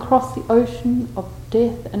 You will cross the ocean of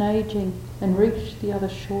death and aging and reach the other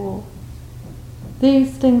shore.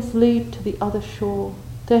 These things lead to the other shore.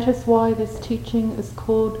 That is why this teaching is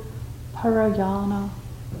called Parayana,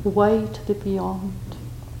 the way to the beyond.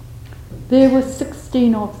 There were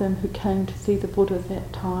 16 of them who came to see the Buddha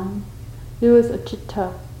that time. There was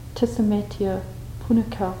Ajita, Tisametya,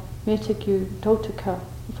 Punika, Metagu, Dotaka,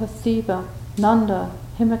 Upasiva, Nanda,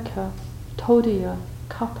 Himaka, Todiya,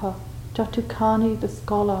 Kappa, Jatukani the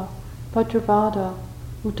scholar, Vajravada,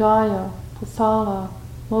 Udaya, Posala,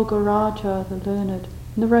 Mogaraja the learned,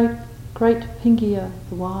 and the great Pingiya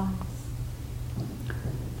the wise.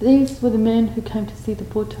 These were the men who came to see the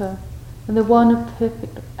Buddha, and the one of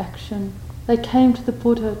perfect action. They came to the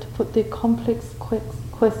Buddha to put their complex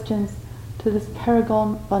questions to this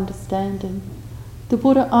paragon of understanding. The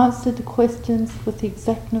Buddha answered the questions with the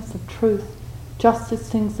exactness of truth, just as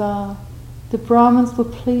things are. The Brahmins were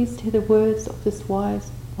pleased to hear the words of this wise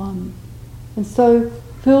one, and so,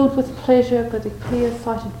 filled with pleasure by the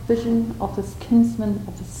clear-sighted vision of this kinsman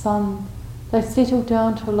of the sun, they settled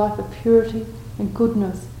down to a life of purity and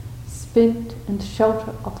goodness, spent in the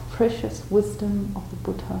shelter of the precious wisdom of the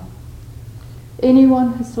Buddha.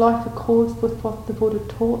 Anyone whose life accords with what the Buddha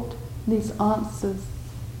taught in these answers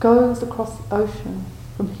goes across the ocean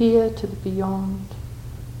from here to the beyond,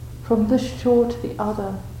 from this shore to the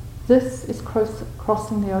other. This is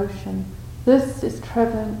crossing the ocean. This is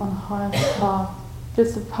travelling on a higher path. It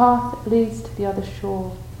is the path that leads to the other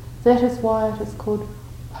shore. That is why it is called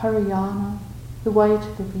Parayana, the way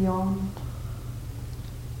to the beyond.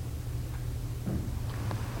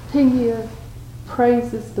 Pingiya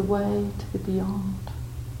praises the way to the beyond.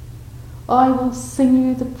 I will sing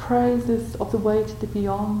you the praises of the way to the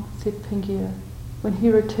beyond, said Pingiya, when he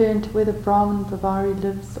returned to where the Brahman Bavari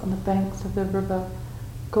lives on the banks of the river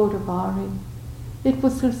Godavari. It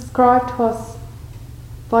was described to us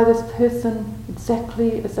by this person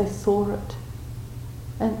exactly as they saw it.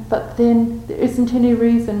 But then there isn't any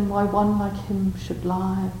reason why one like him should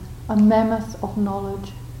lie, a mammoth of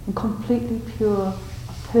knowledge and completely pure,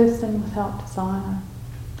 a person without desire.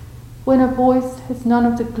 When a voice has none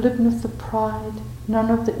of the glibness of pride, none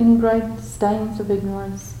of the ingrained stains of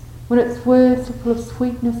ignorance, when its words are full of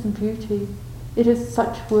sweetness and beauty, it is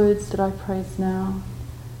such words that I praise now.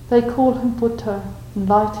 They call him Buddha,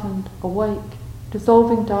 enlightened, awake,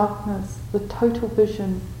 dissolving darkness with total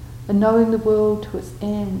vision and knowing the world to its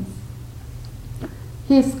ends.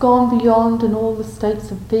 He has gone beyond in all the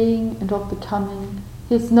states of being and of becoming.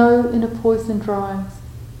 He has no inner poison drives.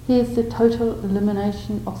 He is the total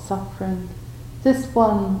elimination of suffering. This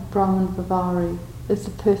one, Brahman Bavari, is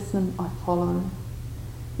the person I follow.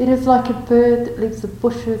 It is like a bird that leaves the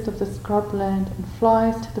bushes of the scrubland and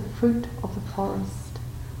flies to the fruit of the forest.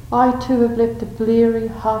 I too have left the bleary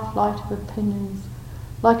half-light of opinions.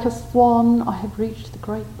 Like a swan, I have reached the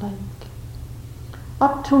great lake.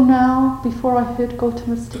 Up till now, before I heard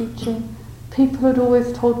Gautama's teaching, people had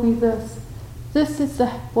always told me this. This is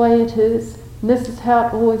the way it is, and this is how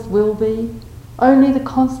it always will be. Only the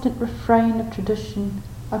constant refrain of tradition,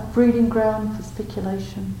 a breeding ground for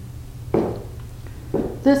speculation.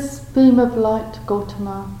 This beam of light,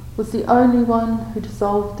 Gautama, was the only one who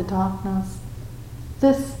dissolved the darkness.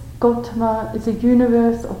 This Gautama is a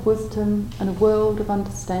universe of wisdom and a world of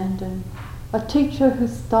understanding, a teacher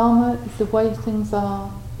whose dharma is the way things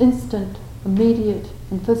are, instant, immediate,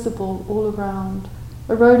 and visible all around,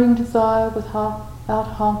 eroding desire without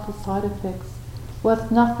harmful side effects,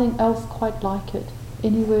 with nothing else quite like it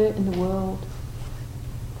anywhere in the world.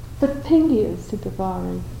 But Pingiya, said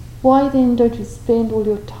Bavari, why then don't you spend all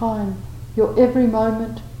your time, your every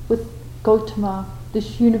moment, with Gautama,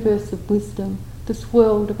 this universe of wisdom, this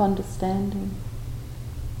world of understanding?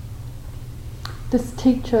 This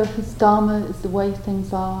teacher whose dharma is the way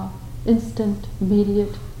things are, instant,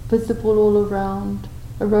 immediate, visible all around,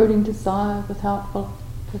 eroding desire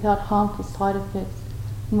without harmful side effects,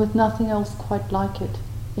 and with nothing else quite like it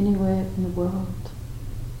anywhere in the world.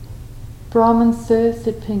 Brahman, sir,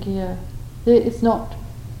 said Pingiya, there is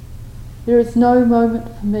no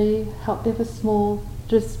moment for me, however small,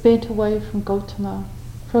 that is spent away from Gautama,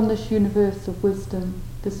 from this universe of wisdom,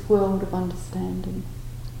 this world of understanding.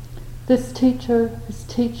 This teacher whose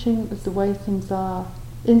teaching is the way things are,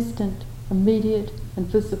 instant, immediate, and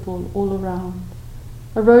visible all around,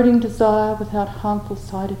 eroding desire without harmful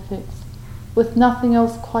side effects, with nothing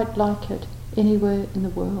else quite like it anywhere in the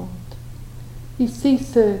world. You see,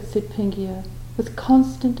 sir, said Pingiya, with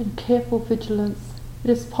constant and careful vigilance, it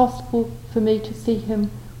is possible for me to see him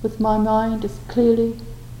with my mind as clearly,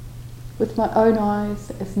 with my own eyes,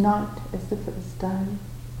 as night as if it was day.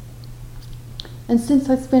 And since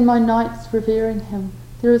I spend my nights revering him,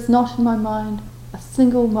 there is not in my mind a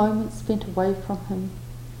single moment spent away from him.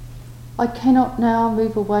 I cannot now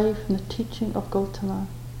move away from the teaching of Gautama.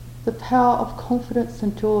 The power of confidence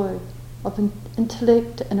and joy, of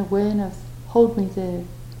intellect and awareness hold me there.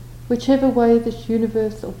 Whichever way this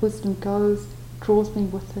universe of wisdom goes, draws me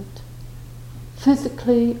with it.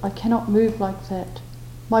 Physically, I cannot move like that.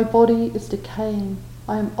 My body is decaying.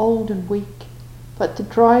 I am old and weak. But the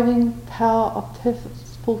driving power of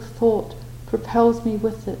purposeful thought propels me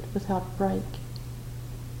with it without break.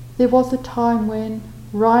 There was a time when,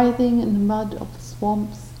 writhing in the mud of the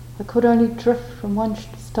swamps, I could only drift from one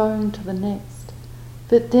stone to the next.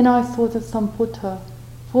 But then I saw the Sambuddha,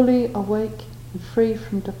 fully awake and free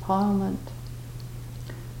from defilement.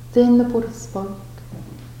 Then the Buddha spoke.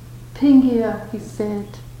 Pingia, he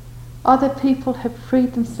said, other people have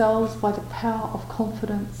freed themselves by the power of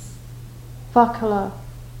confidence. Vakala,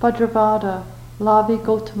 Bhadravada, Lavi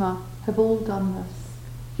Gautama have all done this.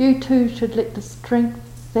 You too should let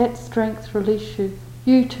that strength release you.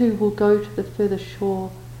 You too will go to the further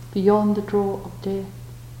shore, beyond the draw of death.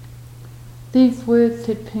 These words,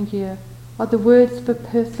 said Pingia, are the words of a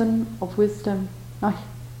person of wisdom.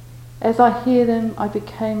 As I hear them, I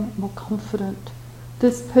became more confident.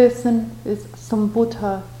 This person is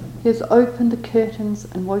Sambuddha. He has opened the curtains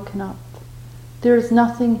and woken up. There is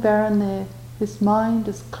nothing barren there. His mind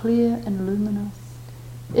is clear and luminous.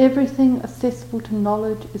 Everything accessible to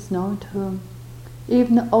knowledge is known to him,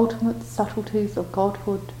 even the ultimate subtleties of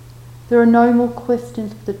Godhood. There are no more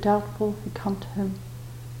questions for the doubtful who come to him.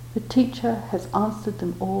 The teacher has answered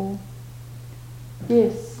them all.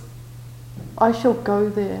 Yes, I shall go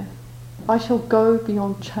there. I shall go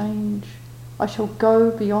beyond change. I shall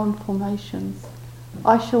go beyond formations.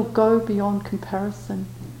 I shall go beyond comparison.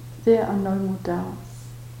 There are no more doubts.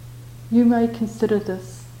 You may consider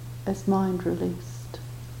this as mind released.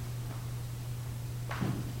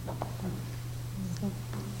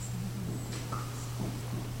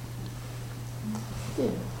 Yeah.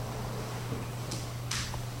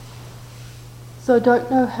 So I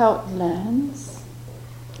don't know how it lands,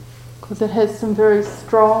 because it has some very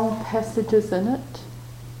strong passages in it.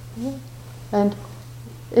 Yeah. And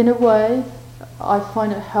in a way, I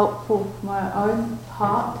find it helpful for my own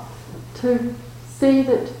part to see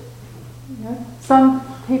that, some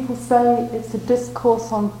people say it's a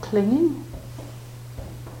discourse on clinging,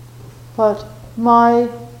 but my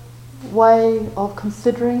way of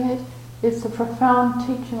considering it is a profound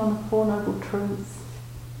teaching on the Four Noble Truths.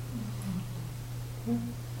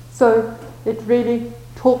 So it really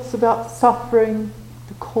talks about suffering,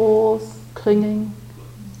 the cause, clinging,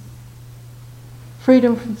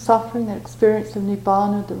 freedom from suffering, that experience of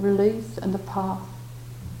Nibbana, the release, and the path.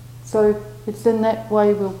 So it's in that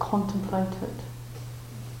way we'll contemplate it.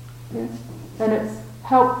 Yeah? And it's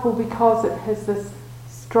helpful because it has this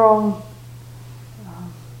strong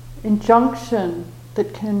injunction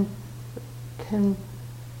that can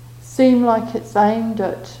seem like it's aimed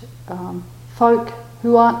at folk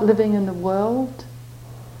who aren't living in the world,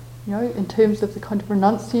 in terms of the kind of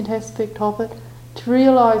renunciant aspect of it, to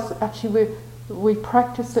realise actually we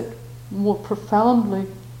practice it more profoundly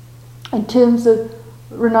in terms of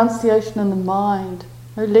renunciation in the mind,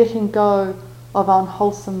 letting go of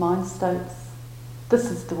unwholesome mind states.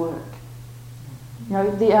 This is the work.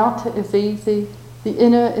 The outer is easy, the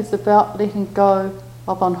inner is about letting go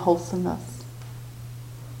of unwholesomeness,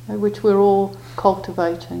 which we're all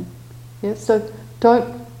cultivating. Yeah? So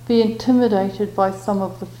don't be intimidated by some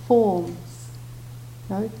of the forms.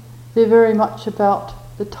 They're very much about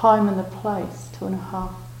the time and the place,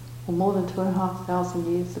 2.5 or more than 2,500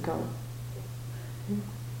 years ago.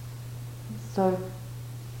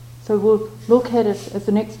 So we'll look at it as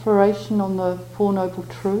an exploration on the Four Noble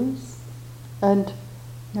Truths, and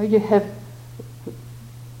you have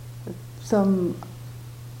some,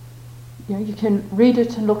 you can read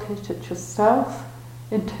it and look at it yourself.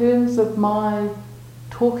 In terms of my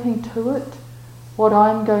talking to it, what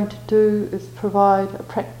I'm going to do is provide a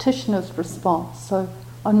practitioner's response. So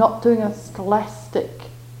I'm not doing a scholastic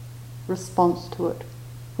response to it,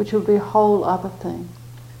 which will be a whole other thing.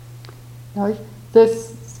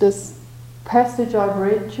 This passage I've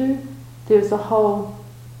read you, there's a whole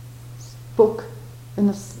book in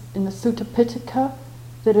the Sutta Pitaka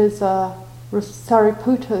that is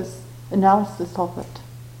Sariputta's analysis of it.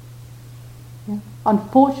 Yeah.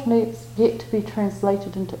 Unfortunately, it's yet to be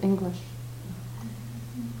translated into English.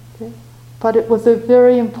 Okay. But it was a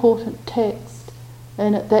very important text,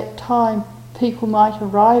 and at that time people might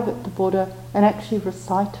arrive at the Buddha and actually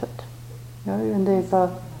recite it. And there's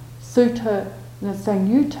a sutta, the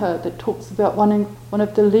Samyutta, that talks about one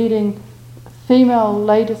of the leading female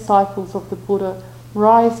lay disciples of the Buddha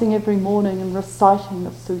rising every morning and reciting the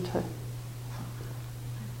sutta.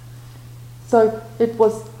 So it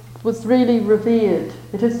was really revered.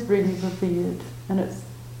 It is really revered, and it's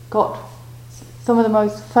got some of the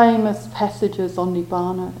most famous passages on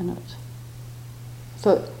Nibbana in it.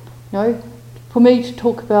 So, for me to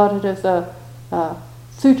talk about it as a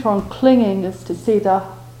sutra on clinging is to see the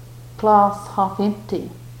glass half empty.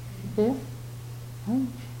 Yeah?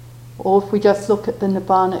 Or if we just look at the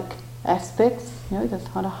Nibbanic aspects, that's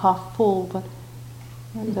kind of half full, but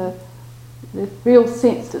the real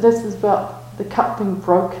sense that this is about the cup being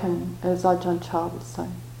broken, as Ajahn Chah was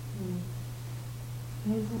saying.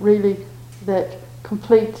 Really, that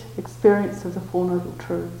complete experience of the Four Noble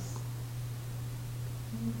Truths.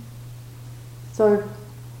 So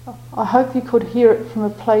I hope you could hear it from a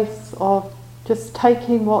place of just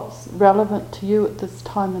taking what's relevant to you at this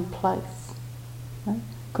time and place.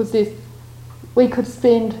 Because we could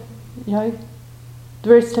spend, the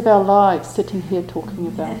rest of our lives sitting here talking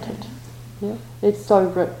about it. Yeah, it's so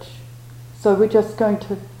rich. So we're just going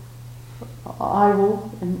to, I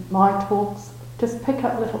will, in my talks, just pick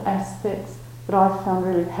up little aspects that I've found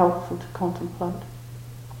really helpful to contemplate.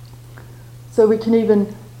 So we can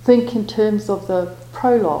even think in terms of the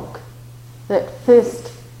prologue, that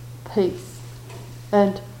first piece.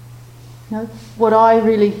 And what I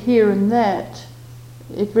really hear in that,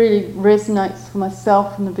 it really resonates for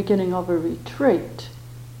myself in the beginning of a retreat.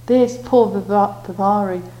 There's poor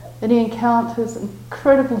Vivari, and he encounters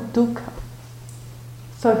incredible dukkha.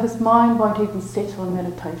 So his mind won't even settle in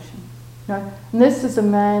meditation. And this is a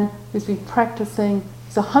man who's been practicing,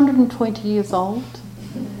 he's 120 years old,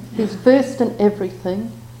 he's versed in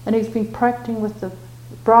everything, and he's been practicing with the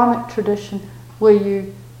Brahmic tradition where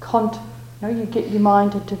you get your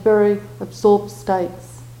mind into very absorbed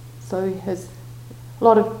states. So he has a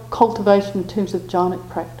lot of cultivation in terms of jhanic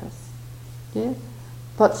practice. Yeah?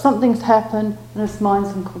 But something's happened and his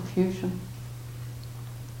mind's in confusion.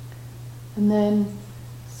 And then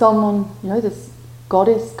someone, this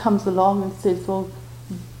goddess comes along and says, well,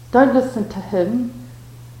 don't listen to him.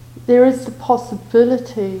 There is the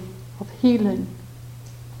possibility of healing.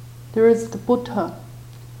 There is the Buddha.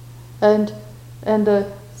 And the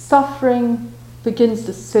suffering begins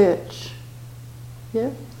the search.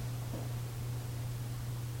 Yeah?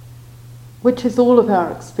 Which is all of our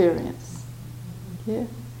experience. Yeah?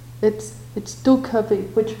 It's dukkha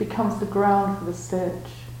which becomes the ground for the search.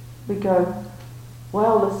 We go,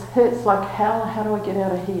 well, this hurts like hell, how do I get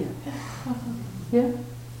out of here? Yeah?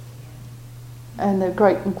 And the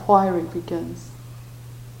great inquiry begins.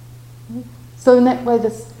 Yeah? So in that way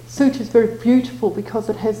this sutra is very beautiful because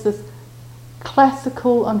it has this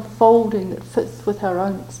classical unfolding that fits with our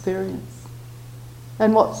own experience.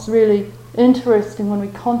 And what's really interesting when we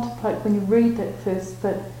contemplate, when you read that first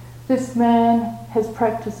bit, this man has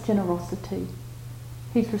practiced generosity.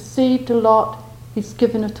 He's received a lot, he's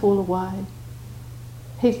given it all away.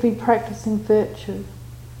 He's been practicing virtue.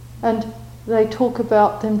 And they talk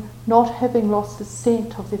about them not having lost the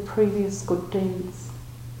scent of their previous good deeds.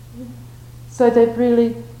 So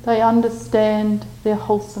they understand their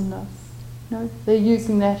wholesomeness. They're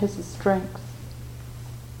using that as a strength.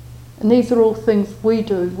 And these are all things we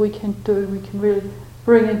can really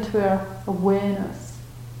bring into our awareness.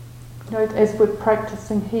 As we're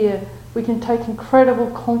practicing here, we can take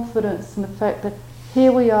incredible confidence in the fact that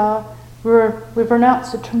here we are, we've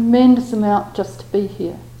renounced a tremendous amount just to be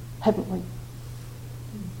here, haven't we?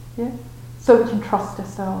 Yeah? So we can trust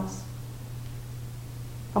ourselves.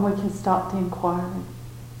 And we can start the inquiry.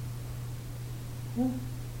 Yeah?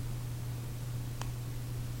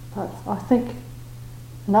 But I think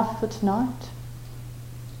enough for tonight.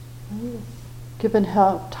 Given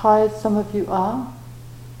how tired some of you are,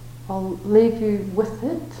 I'll leave you with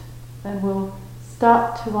it and we'll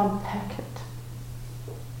start to unpack it.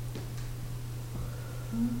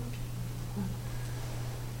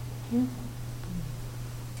 Yeah.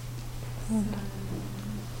 Okay.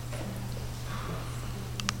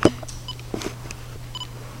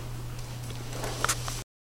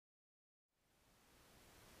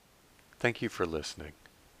 Thank you for listening.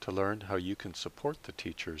 To learn how you can support the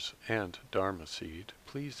teachers and Dharma Seed,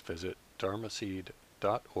 please visit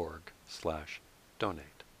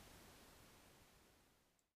dharmaseed.org/donate.